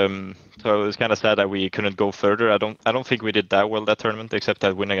 so it was kind of sad that we couldn't go further. I don't think we did that well that tournament, except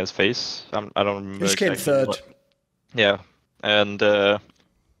that win against FaZe. I don't remember. Just came third. Yeah, and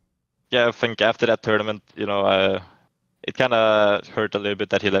yeah, I think after that tournament, it kind of hurt a little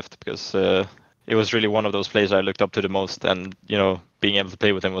bit that he left because it was really one of those players I looked up to the most, and being able to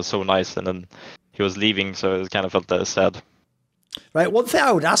play with him was so nice. And then he was leaving, so it kind of felt sad. Right, one thing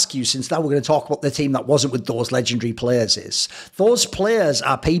I would ask you, since now we're going to talk about the team that wasn't with those legendary players, is those players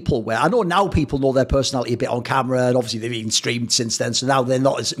are people where I know now people know their personality a bit on camera, and obviously they've even streamed since then, so now they're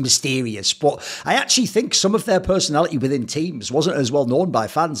not as mysterious. But I actually think some of their personality within teams wasn't as well known by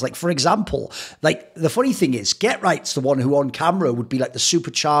fans. Like, for example, like the funny thing is, Get Right's the one who on camera would be like the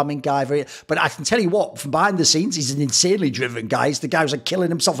super charming guy, but I can tell you what, from behind the scenes, he's an insanely driven guy. He's the guy who's like killing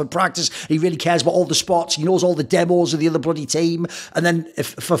himself in practice. He really cares about all the spots. He knows all the demos of the other bloody team. And then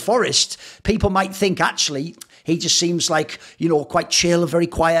for Forest, people might think actually he just seems like, quite chill and very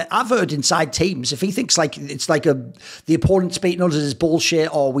quiet. I've heard inside teams, if he thinks like it's like the opponent's beating us as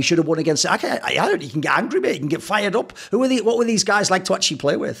bullshit or we should have won against it, I don't. He can get angry, mate. He can get fired up. What were these guys like to actually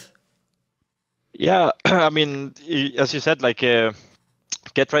play with? Yeah, I mean, as you said, like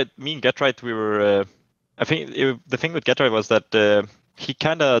Get Right, me and Get Right, we were. I think the thing with Get Right was that he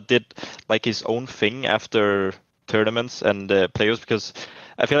kind of did like his own thing after tournaments and playoffs, because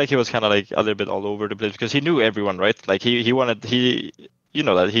I feel like he was kind of like a little bit all over the place because he knew everyone, right? Like he wanted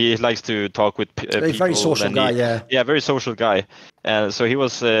that he likes to talk with people. Very social guy, yeah, very social guy. And so he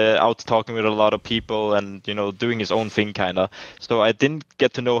was out talking with a lot of people and doing his own thing kind of. So I didn't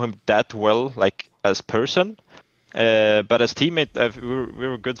get to know him that well, like as person, but as teammate, we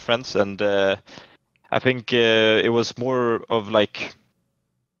were good friends, and I think it was more of like.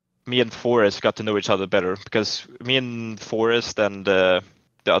 Me and Forrest got to know each other better because me and Forrest and the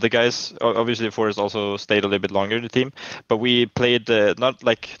other guys, obviously Forrest also stayed a little bit longer in the team, but we played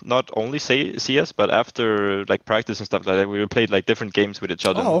not only CS, but after like practice and stuff like that, we played like different games with each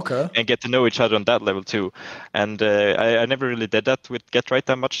other. Oh, okay. And get to know each other on that level too. And I never really did that with Get Right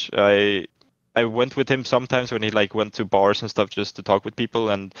that much. I went with him sometimes when he like went to bars and stuff just to talk with people,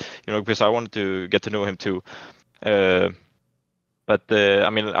 and because I wanted to get to know him too. But I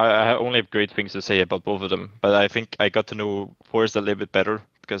mean, I only have great things to say about both of them. But I think I got to know Forrest a little bit better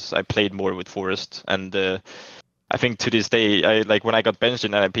because I played more with Forrest. And I think to this day, I like when I got benched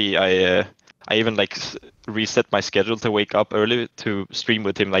in NIP, I even like reset my schedule to wake up early to stream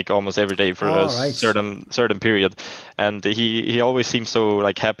with him like almost every day for a certain period, and he always seems so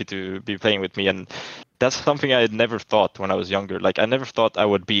like happy to be playing with me, and that's something I had never thought when I was younger. Like I never thought I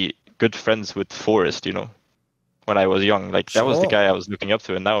would be good friends with Forrest, you know, when I was young. Like that was the guy I was looking up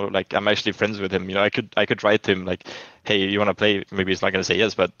to, and now like I'm actually friends with him. You know, I could write to him like, hey, you want to play? Maybe he's not gonna say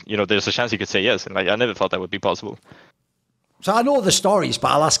yes, but you know, there's a chance he could say yes, and like I never thought that would be possible. So I know the stories,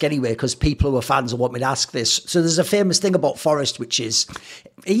 but I'll ask anyway because people who are fans will want me to ask this. So there's a famous thing about Forrest, which is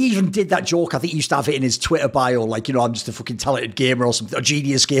he even did that joke. I think he used to have it in his Twitter bio, like, you know, I'm just a fucking talented gamer or something, a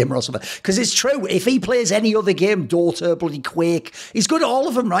genius gamer or something. Because it's true. If he plays any other game, Dota, bloody Quake, he's good at all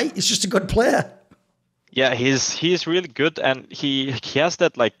of them, right? He's just a good player. Yeah, he's really good, and he has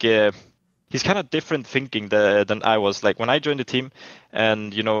that like. He's kind of different thinking than I was. Like when I joined the team,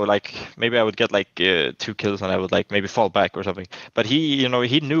 and you know, like maybe I would get like 2 kills, and I would like maybe fall back or something. But he, you know,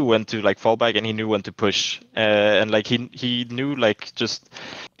 he knew when to like fall back, and he knew when to push, and like he knew like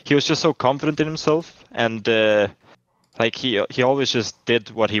he was just so confident in himself, and like he always just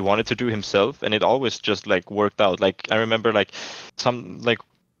did what he wanted to do himself, and it always just like worked out. Like I remember like we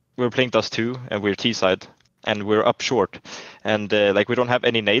were playing Dust 2, and we're T side. And we're up short, and like we don't have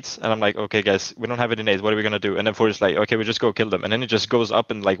any nades, and I'm like, okay guys, we don't have any nades, what are we gonna do? And then Forrest's like, okay, we just go kill them, and then he just goes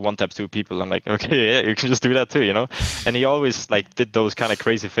up and like one taps 2 people. I'm like, okay, yeah, you can just do that too, you know. And he always like did those kind of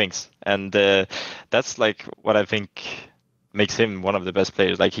crazy things, and that's like what I think makes him one of the best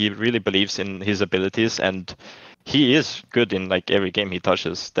players. Like he really believes in his abilities, and he is good in like every game he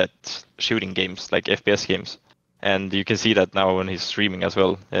touches, that shooting games, like FPS games. And you can see that now when he's streaming as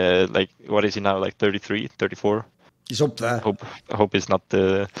well. Like, what is he now? Like 33, 34? He's up there. Hope it's not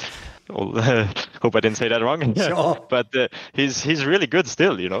the. Hope I didn't say that wrong. Sure. But he's really good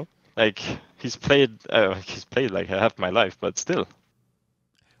still. You know, like he's played like half my life, but still.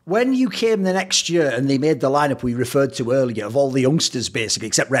 When you came the next year and they made the lineup we referred to earlier of all the youngsters, basically,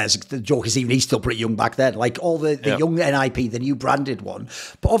 except Rez, the joke is even he's still pretty young back then, like all the young NIP, the new branded one.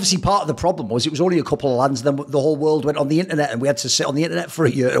 But obviously part of the problem was it was only a couple of lands, and then the whole world went on the internet and we had to sit on the internet for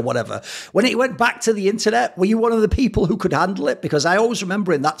a year or whatever. When it went back to the internet, were you one of the people who could handle it? Because I always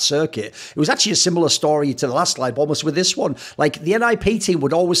remember in that circuit, it was actually a similar story to the last slide, but almost with this one. Like the NIP team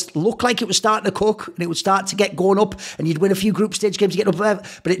would always look like it was starting to cook and it would start to get going up and you'd win a few group stage games to get up there,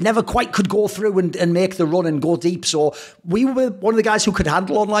 but it never quite could go through and make the run and go deep. So we were one of the guys who could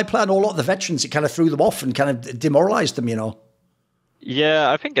handle online play. I know a lot of the veterans, it kind of threw them off and kind of demoralized them, you know. Yeah,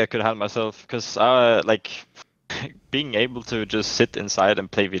 I think I could handle myself because like being able to just sit inside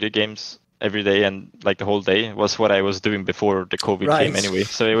and play video games every day and like the whole day was what I was doing before the COVID came anyway.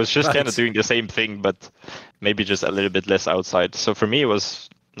 So it was just kind of doing the same thing, but maybe just a little bit less outside. So for me, it was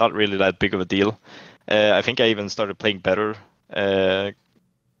not really that big of a deal. I think I even started playing better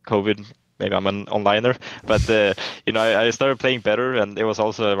COVID. Maybe I'm an onliner, but you know, I started playing better, and it was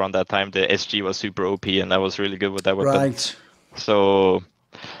also around that time the SG was super OP, and I was really good with that weapon. Right. So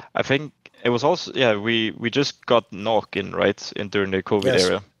I think it was also we just got knock in during the COVID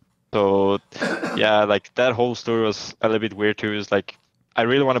era. So yeah, like that whole story was a little bit weird too. It's like I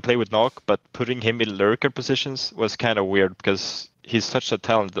really want to play with knock, but putting him in lurker positions was kind of weird because he's such a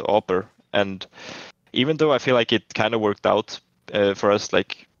talented AWPer, and even though I feel like it kind of worked out for us,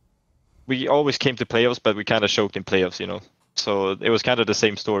 like we always came to playoffs, but we kind of choked in playoffs, you know. So it was kind of the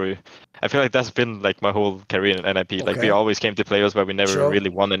same story. I feel like that's been like my whole career in NIP. Okay. Like we always came to playoffs, but we never really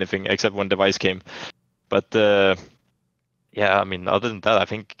won anything except when Device came. But yeah, I mean, other than that, I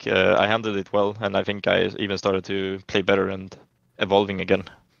think I handled it well, and I think I even started to play better and evolving again.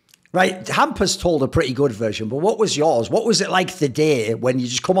 Right, Hampus told a pretty good version, but what was yours? What was it like the day when you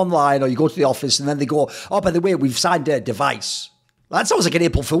just come online or you go to the office and then they go, oh, by the way, we've signed a Device? That sounds like an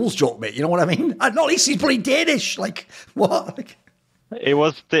April Fool's joke, mate. You know what I mean? Not at least he's pretty Danish. Like, what? It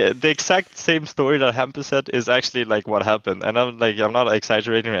was the exact same story that Hampus said is actually like what happened. And I'm not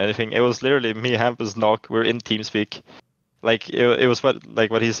exaggerating or anything. It was literally me, Hampus, Knock. We're in TeamSpeak. Like it was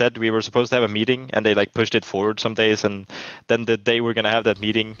what he said. We were supposed to have a meeting, and they like pushed it forward some days. And then the day we're gonna have that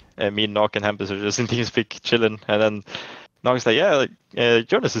meeting, me, Knock, and Hampus are just in TeamSpeak chilling. And then Knock's like, yeah, like,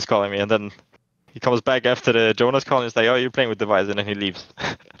 Jonas is calling me. And then he comes back after the Jonas call and he's like, oh, you're playing with Device, and then he leaves.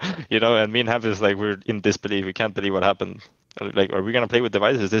 You know, and me and Hampus like we're in disbelief. We can't believe what happened. Like, are we gonna play with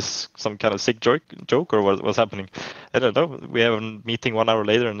Device? Is this some kind of sick joke or what's happening? I don't know. We have a meeting 1 hour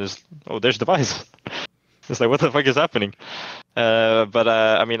later and there's Device. It's like, what the fuck is happening? But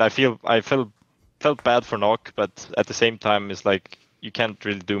I mean, I felt bad for Knock, but at the same time, it's like you can't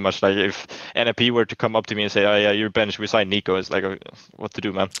really do much. Like if NFP were to come up to me and say, oh yeah, you're bench, we signed Nico, it's like, what to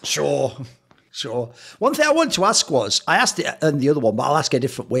do, man? Sure. Sure. One thing I wanted to ask was, I asked it in the other one, but I'll ask it a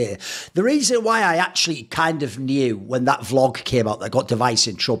different way. The reason why I actually kind of knew when that vlog came out that got Device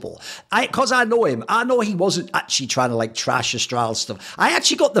in trouble, because I know him, I know he wasn't actually trying to like trash Astral stuff. I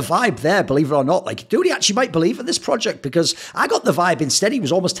actually got the vibe there, believe it or not. Like, dude, he actually might believe in this project, because I got the vibe instead he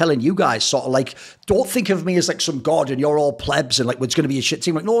was almost telling you guys sort of like, don't think of me as like some god and you're all plebs and like it's going to be a shit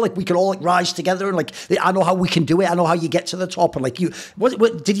team. Like, no, like we can all like rise together and like, I know how we can do it. I know how you get to the top. And like you,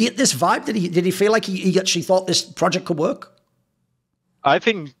 did you get this vibe? Did he feel like he actually thought this project could work? I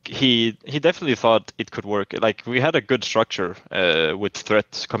think he definitely thought it could work. Like, we had a good structure with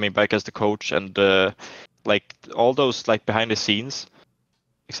Threat coming back as the coach, and like all those like behind the scenes,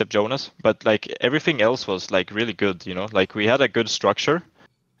 except Jonas, but like everything else was like really good. You know, like we had a good structure,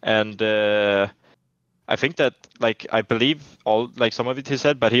 and I think that like I believe all like some of it he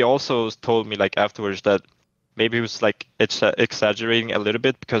said, but he also told me like afterwards that maybe he was like exaggerating a little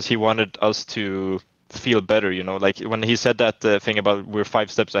bit because he wanted us to feel better, you know, like when he said that thing about we're 5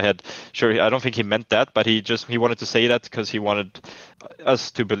 steps ahead. Sure, I don't think he meant that, but he wanted to say that because he wanted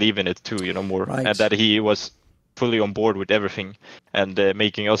us to believe in it too, you know, more, right. And that he was fully on board with everything and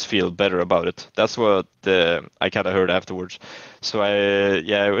making us feel better about it. That's what I kind of heard afterwards. So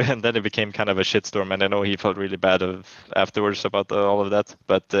and then it became kind of a shitstorm, and I know he felt really bad afterwards about all of that.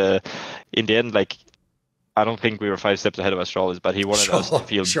 But in the end, like, I don't think we were 5 steps ahead of Astralis, but he wanted us to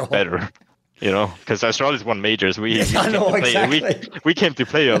feel better, you know, because Astralis won majors. We came to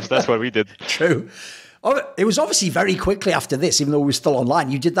playoffs. That's what we did. True. Oh, it was obviously very quickly after this, even though we were still online.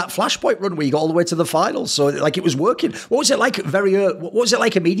 You did that Flashpoint run where you got all the way to the finals, so like it was working. What was it like what was it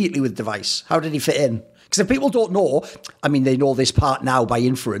like immediately with Device? How did he fit in? Because if people don't know, I mean, they know this part now by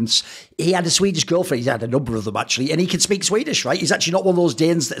inference. He had a Swedish girlfriend. He had a number of them, actually. And he can speak Swedish, right? He's actually not one of those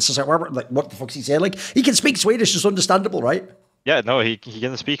Danes that's just like, what the fuck's he saying? Like, he can speak Swedish. It's understandable, right? Yeah, no, he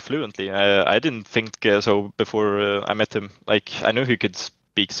can speak fluently. I didn't think so before I met him. Like, I knew he could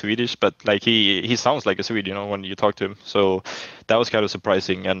speak Swedish, but like he sounds like a Swede, you know, when you talk to him. So that was kind of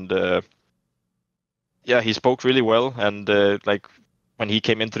surprising. And yeah, he spoke really well. And like when he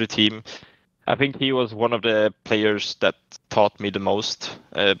came into the team, I think he was one of the players that taught me the most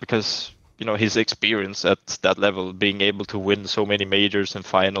because, you know, his experience at that level, being able to win so many majors and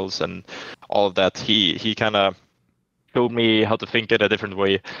finals and all of that, he kind of showed me how to think in a different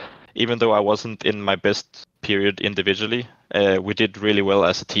way. Even though I wasn't in my best period individually, we did really well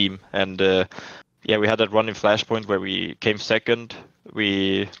as a team. And yeah, we had that run in Flashpoint where we came second.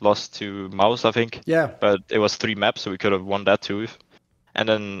 We lost to Mouse, I think. Yeah. But it was 3 maps, so we could have won that too. And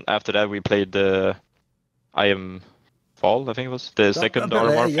then after that, we played the I Am Fall, I think it was the second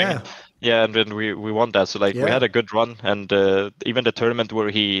RMR thing. Yeah, and then we won that. So like we had a good run, and even the tournament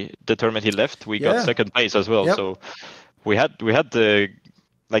he left, we got second place as well. Yep. So we had the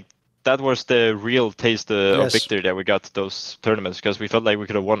like that was the real taste of victory that we got those tournaments, because we felt like we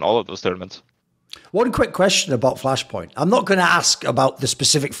could have won all of those tournaments. One quick question about Flashpoint. I'm not going to ask about the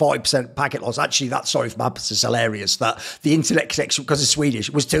specific 40% packet loss. Actually, that, sorry for my purpose, is hilarious that the internet connection, because it's Swedish,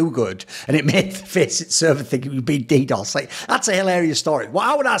 was too good and it made the Faceit server think it would be DDoS. Like, that's a hilarious story. What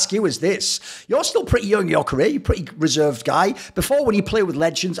I would ask you is this. You're still pretty young in your career. You're a pretty reserved guy. Before, when you play with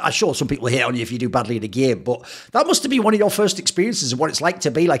legends, I'm sure some people hate on you if you do badly in a game, but that must have been one of your first experiences of what it's like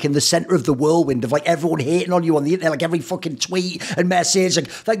to be like in the center of the whirlwind of like everyone hating on you on the internet, like every fucking tweet and message.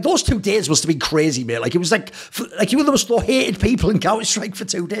 Like those 2 days must have been crazy, mate. Like it was like you were the most hated people in Counter-Strike for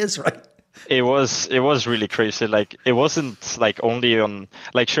 2 days, right? It was really crazy. Like it wasn't like only on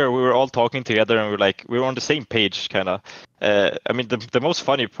like, sure, we were all talking together and we were on the same page, kind of. I mean, the most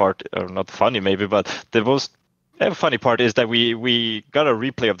funny part, or not funny maybe, but the most funny part is that we got a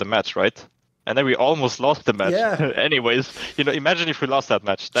replay of the match, right? And then we almost lost the match. Yeah. Anyways, you know, imagine if we lost that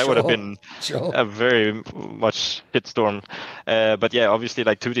match. That would have been a very much hitstorm. But yeah, obviously,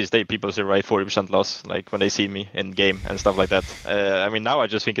 like to this day, people say, right, 40% loss, like when they see me in game and stuff like that. I mean, now I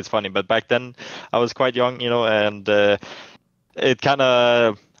just think it's funny. But back then, I was quite young, you know, and it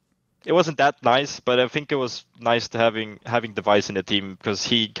wasn't that nice. But I think it was nice to having Device in the team, because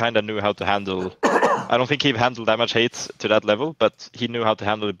he kind of knew how to handle. I don't think he handled that much hate to that level, but he knew how to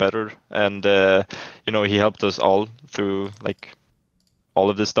handle it better. And, you know, he helped us all through, like, all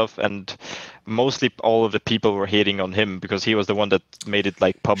of this stuff. And mostly all of the people were hating on him because he was the one that made it,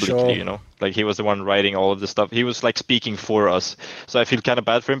 like, publicly, you know? Like, he was the one writing all of this stuff. He was, like, speaking for us. So I feel kind of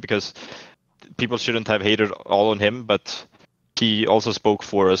bad for him, because people shouldn't have hated all on him, but he also spoke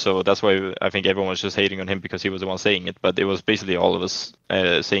for us. So that's why I think everyone was just hating on him, because he was the one saying it. But it was basically all of us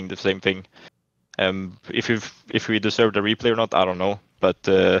saying the same thing. If we deserved a replay or not, I don't know. But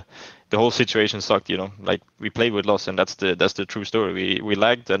the whole situation sucked, you know. Like we played with loss, and that's the true story. We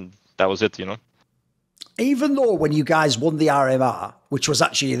lagged, and that was it, you know. Even though when you guys won the RMR, which was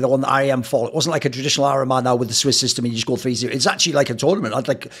actually the one that I am for, it wasn't like a traditional RMR now with the Swiss system and you just go 3-0. It's actually like a tournament. I'd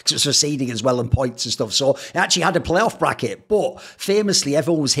like, cause it was for seeding as well and points and stuff. So it actually had a playoff bracket, but famously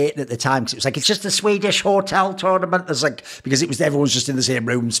everyone was hating at the time because it was like, it's just a Swedish hotel tournament. There's like, because it was, everyone's just in the same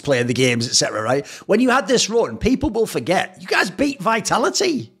rooms playing the games, etc. Right? When you had this run, people will forget, you guys beat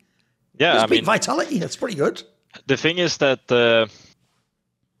Vitality. Yeah, beat Vitality. That's pretty good. The thing is that,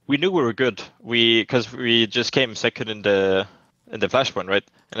 we knew we were good. Because we just came second in the Flashpoint, right?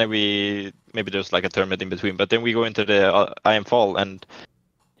 And then maybe there's like a tournament in between. But then we go into the IM Fall, and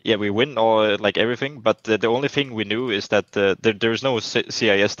yeah, we win all like everything. But the only thing we knew is that there's no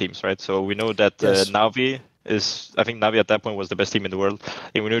CIS teams, right? So we know that Navi is. I think Navi at that point was the best team in the world,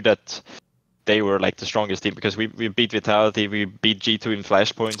 and we knew that they were like the strongest team because we beat Vitality, we beat G2 in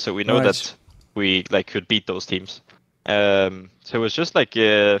Flashpoint, so we know that we like could beat those teams. So it was just like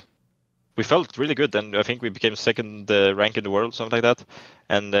we felt really good, and I think we became second rank in the world, something like that.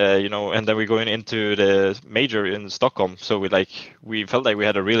 And and then we're going into the major in Stockholm, so we felt like we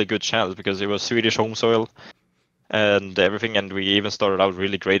had a really good chance because it was Swedish home soil and everything, and we even started out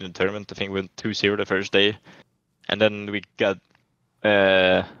really great in the tournament. I think we went 2-0 the first day, and then we got.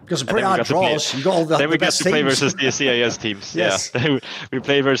 Because of pretty hard draws, you got all the then we got best to play teams. versus the CIS teams. Yes. Yeah, we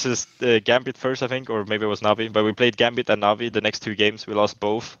played versus Gambit first, I think, or maybe it was Navi. But we played Gambit and Navi the next 2 games. We lost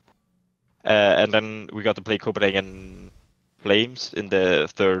both, and then we got to play Copenhagen Flames in the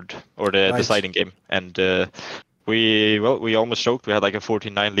third or the deciding game. And we almost choked. We had like a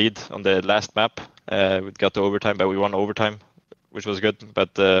 14-9 lead on the last map. We got to overtime, but we won overtime, which was good.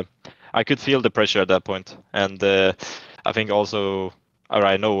 But I could feel the pressure at that point, and I think also, or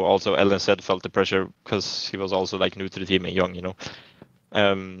I know also Ellen said felt the pressure because he was also like new to the team and young,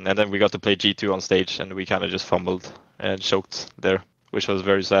 and then we got to play G2 on stage, and we kind of just fumbled and choked there, which was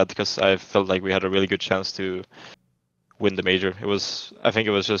very sad because I felt like we had a really good chance to win the major. I think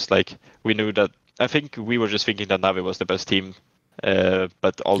it was just like we knew that. I think we were just thinking that Navi was the best team,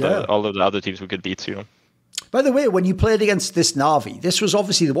 but all of the other teams we could beat, By the way, when you played against this Navi, this was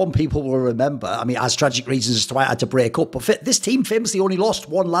obviously the one people will remember. I mean, as tragic reasons as to why I had to break up. But this team famously only lost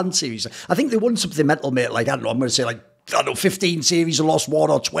 1 LAN series. I think they won something mental, mate. Like, I don't know, I'm going to say like, 15 series and lost 1,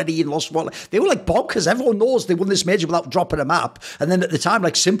 or 20 and lost 1. They were like bonkers. Everyone knows they won this major without dropping a map. And then at the time,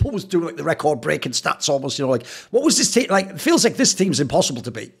 like, Simple was doing like the record-breaking stats almost, like, what was this team? Like, it feels like this team's impossible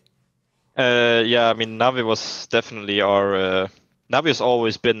to beat. Yeah, I mean, Navi was definitely our... Navi has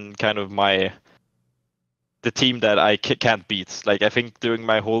always been kind of the team that I can't beat. Like, I think during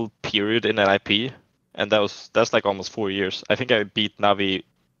my whole period in NIP, and that's like almost 4 years, I think I beat Navi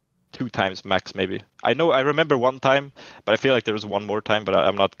 2 times max, maybe. I remember 1 time, but I feel like there was 1 more time, but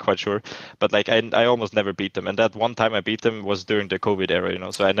I'm not quite sure. But like, I almost never beat them, and that 1 time I beat them was during the COVID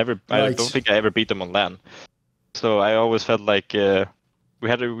era, so I don't think I ever beat them on LAN. So I always felt like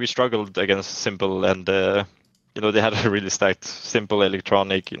we struggled against Simple, and they had a really stacked Simple,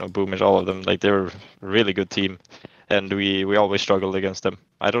 Electronic, Boomers, all of them. Like, they were a really good team, and we always struggled against them.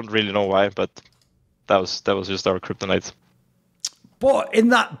 I don't really know why, but that was just our kryptonite. But in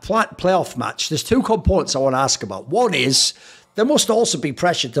that playoff match, there's 2 components I want to ask about. One is there must also be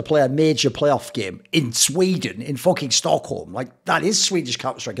pressure to play a major playoff game in Sweden, in fucking Stockholm. Like, that is Swedish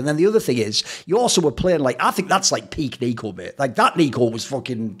Counter-Strike. And then the other thing is, you also were playing, like, I think that's like peak Nico, mate. Like, that Nico was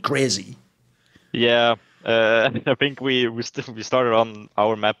fucking crazy. Yeah. I think we started on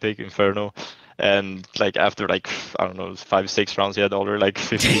our map pick Inferno, and like after like I don't know 5-6 rounds he had already like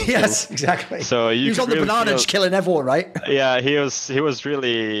 15 yes kills. Exactly. So he was on the banana just killing everyone, right? Yeah, he was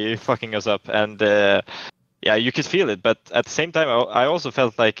really fucking us up, and yeah, you could feel it, but at the same time I also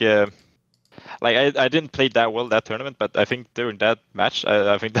felt like I didn't play that well that tournament, but I think during that match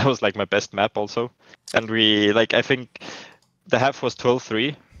I think that was like my best map also, and I think the half was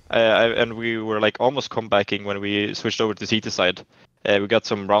 12-3. And we were like almost comebacking when we switched over to CT side. We got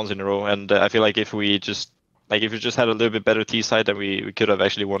some rounds in a row, and I feel like if we just had a little bit better T side, then we could have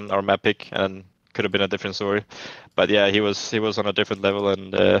actually won our map pick and could have been a different story. But yeah, he was on a different level,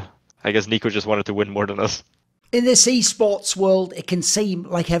 and I guess Nico just wanted to win more than us. In this esports world, it can seem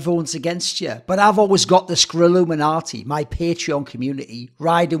like everyone's against you, but I've always got the Skrilluminati, my Patreon community,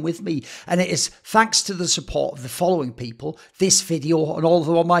 riding with me. And it is thanks to the support of the following people, this video and all of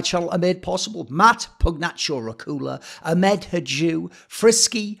them on my channel are made possible. Matt, Pugnatio, Rajcula, Ahmed Hadjou,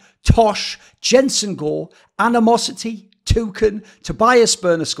 Frisky, Tosh, Jensen Goh, Animosity, Thooorin, Tobias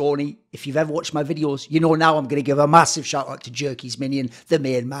Bernasconi, If you've ever watched my videos, you know now I'm going to give a massive shout out to Jerky's Minion, the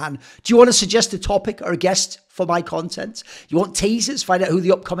main man. Do you want to suggest a topic or a guest for my content? You want teasers? Find out who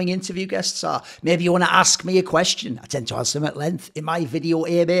the upcoming interview guests are. Maybe you want to ask me a question. I tend to answer them at length in my video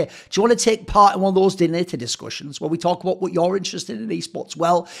AMA. Do you want to take part in one of those dinner discussions where we talk about what you're interested in esports?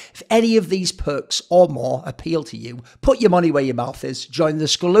 Well, if any of these perks or more appeal to you, put your money where your mouth is. Join the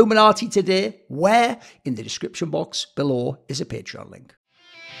Skoluminati today, where in the description box below is a Patreon link.